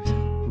smooth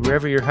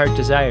wherever your heart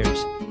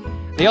desires.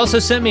 They also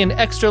sent me an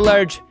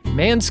extra-large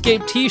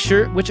Manscaped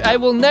t-shirt, which I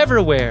will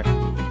never wear,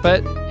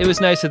 but it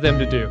was nice of them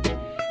to do.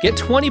 Get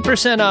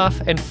 20%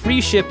 off and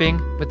free shipping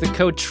with the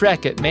code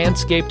TREK at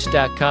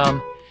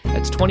manscaped.com.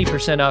 That's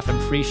 20% off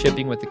and free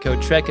shipping with the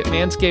code TREK at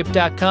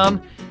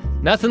manscaped.com.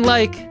 Nothing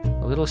like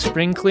a little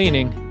spring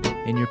cleaning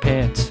in your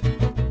pants.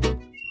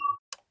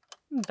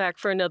 Back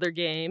for another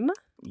game.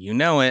 You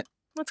know it.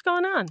 What's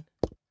going on?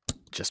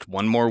 Just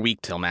one more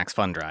week till Max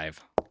Fun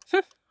Drive.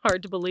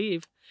 Hard to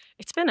believe.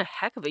 It's been a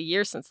heck of a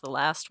year since the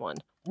last one.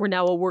 We're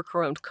now a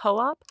worker-owned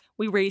co-op.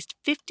 We raised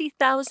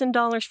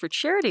 $50,000 for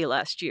charity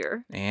last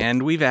year.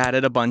 And we've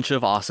added a bunch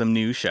of awesome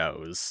new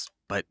shows.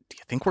 But do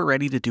you think we're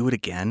ready to do it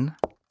again?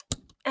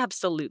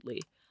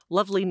 Absolutely.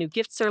 Lovely new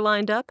gifts are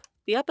lined up.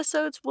 The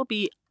episodes will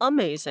be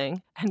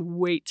amazing. And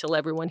wait till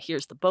everyone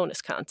hears the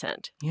bonus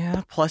content.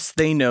 Yeah, plus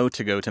they know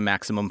to go to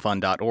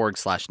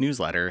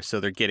MaximumFun.org/newsletter, so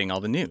they're getting all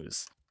the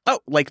news. Oh,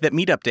 like that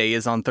meetup day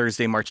is on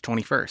Thursday, March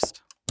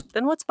 21st.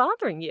 Then what's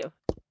bothering you?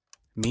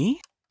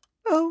 Me?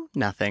 Oh,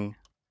 nothing.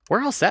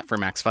 We're all set for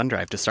Max Fun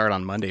Drive to start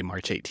on Monday,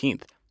 March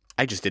 18th.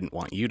 I just didn't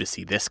want you to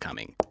see this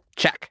coming.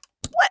 Check.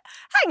 What?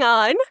 Hang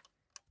on.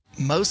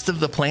 Most of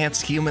the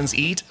plants humans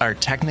eat are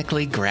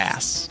technically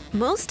grass.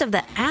 Most of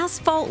the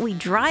asphalt we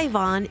drive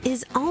on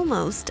is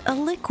almost a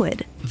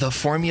liquid. The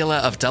formula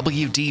of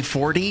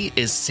WD-40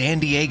 is San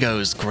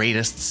Diego's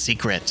greatest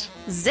secret.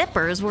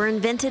 Zippers were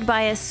invented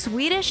by a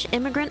Swedish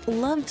immigrant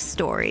love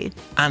story.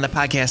 On the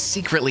podcast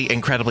Secretly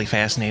Incredibly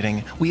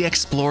Fascinating, we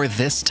explore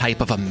this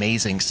type of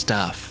amazing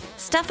stuff.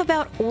 Stuff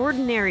about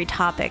ordinary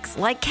topics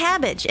like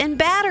cabbage and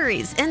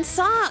batteries and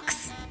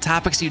socks.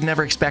 Topics you'd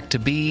never expect to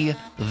be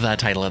the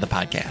title of the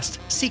podcast.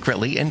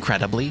 Secretly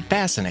Incredibly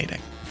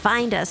Fascinating.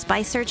 Find us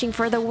by searching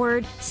for the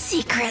word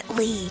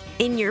secretly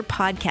in your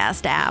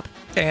podcast app.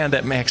 And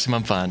at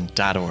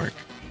MaximumFun.org.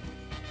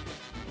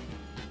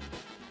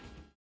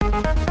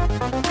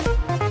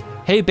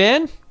 Hey,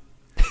 Ben?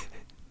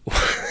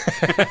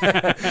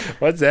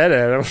 What's that,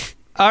 Adam?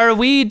 Are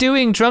we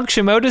doing Drunk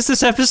Shimodas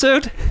this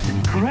episode?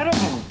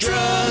 Incredible.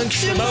 Drunk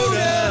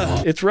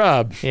Shimoda. It's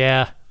Rob.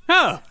 Yeah.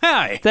 Oh,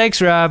 hi.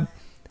 Thanks, Rob.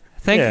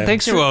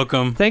 Thanks. You're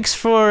welcome. Thanks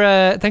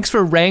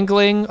for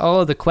wrangling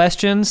all of the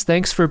questions.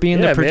 Thanks for being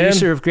the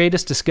producer of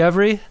Greatest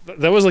Discovery.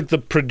 That was like the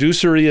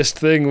produceriest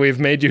thing we've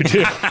made you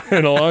do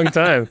in a long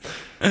time.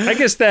 I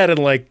guess that and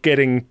like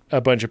getting a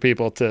bunch of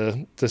people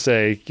to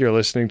say you're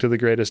listening to the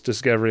Greatest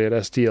Discovery at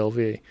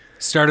STLV.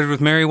 Started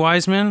with Mary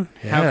Wiseman.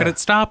 Yeah. How could it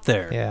stop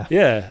there?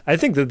 Yeah. I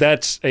think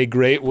that's a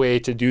great way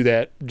to do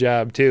that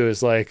job too.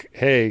 Is like,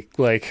 hey,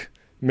 like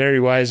Mary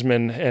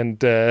Wiseman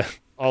and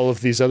all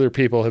of these other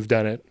people have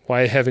done it.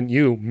 Why haven't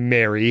you,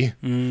 Mary?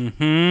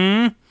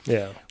 Mm-hmm.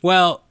 Yeah.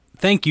 Well,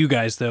 thank you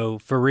guys, though,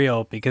 for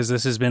real, because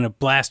this has been a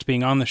blast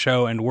being on the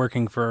show and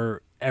working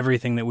for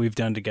everything that we've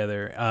done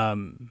together.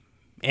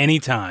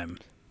 Anytime.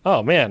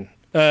 Oh, man.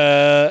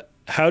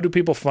 How do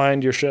people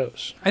find your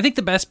shows? I think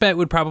the best bet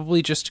would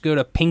probably just go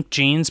to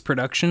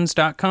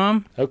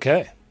pinkjeansproductions.com.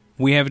 Okay.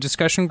 We have a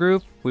discussion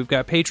group. We've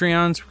got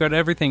Patreons. We've got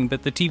everything.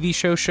 But the TV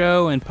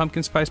show and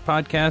Pumpkin Spice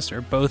Podcast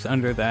are both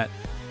under that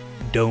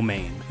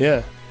domain.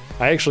 Yeah.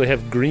 I actually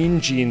have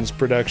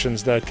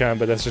greenjeansproductions.com,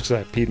 but that's just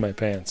because I peed my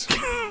pants.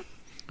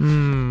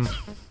 And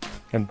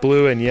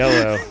blue and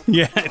yellow.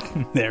 Yeah,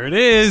 there it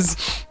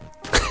is.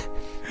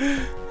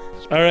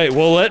 All right,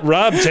 well, let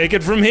Rob take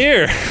it from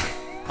here.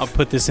 I'll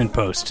put this in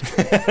post.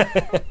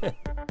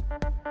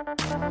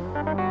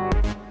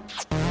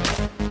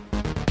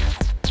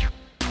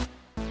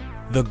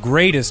 The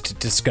Greatest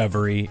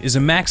Discovery is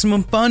a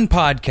Maximum Fun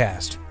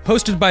podcast,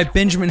 hosted by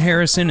Benjamin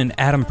Harrison and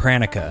Adam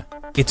Pranica.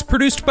 It's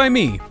produced by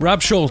me,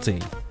 Rob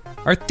Schulte.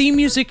 Our theme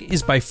music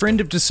is by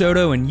friend of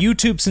DeSoto and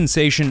YouTube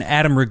sensation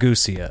Adam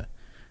Ragusia.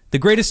 The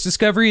Greatest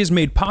Discovery is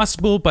made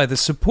possible by the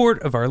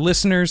support of our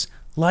listeners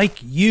like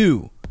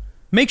you.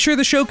 Make sure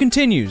the show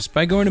continues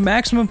by going to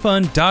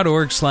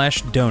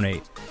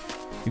MaximumFun.org/donate.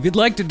 If you'd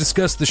like to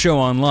discuss the show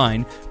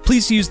online,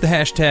 please use the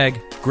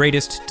hashtag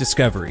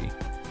GreatestDiscovery.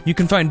 You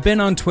can find Ben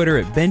on Twitter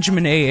at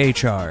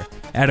BenjaminAHR,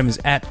 Adam is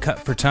at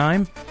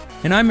CutForTime,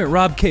 and I'm at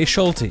Rob K.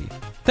 Schulte.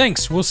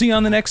 Thanks, we'll see you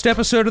on the next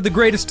episode of The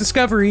Greatest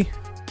Discovery.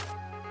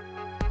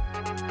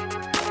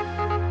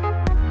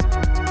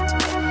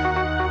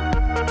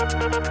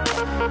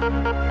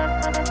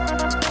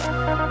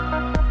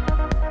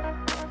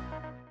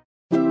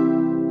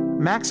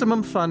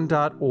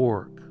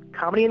 MaximumFun.org.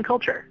 Comedy and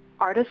culture.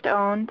 Artist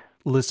owned.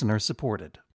 Listener supported.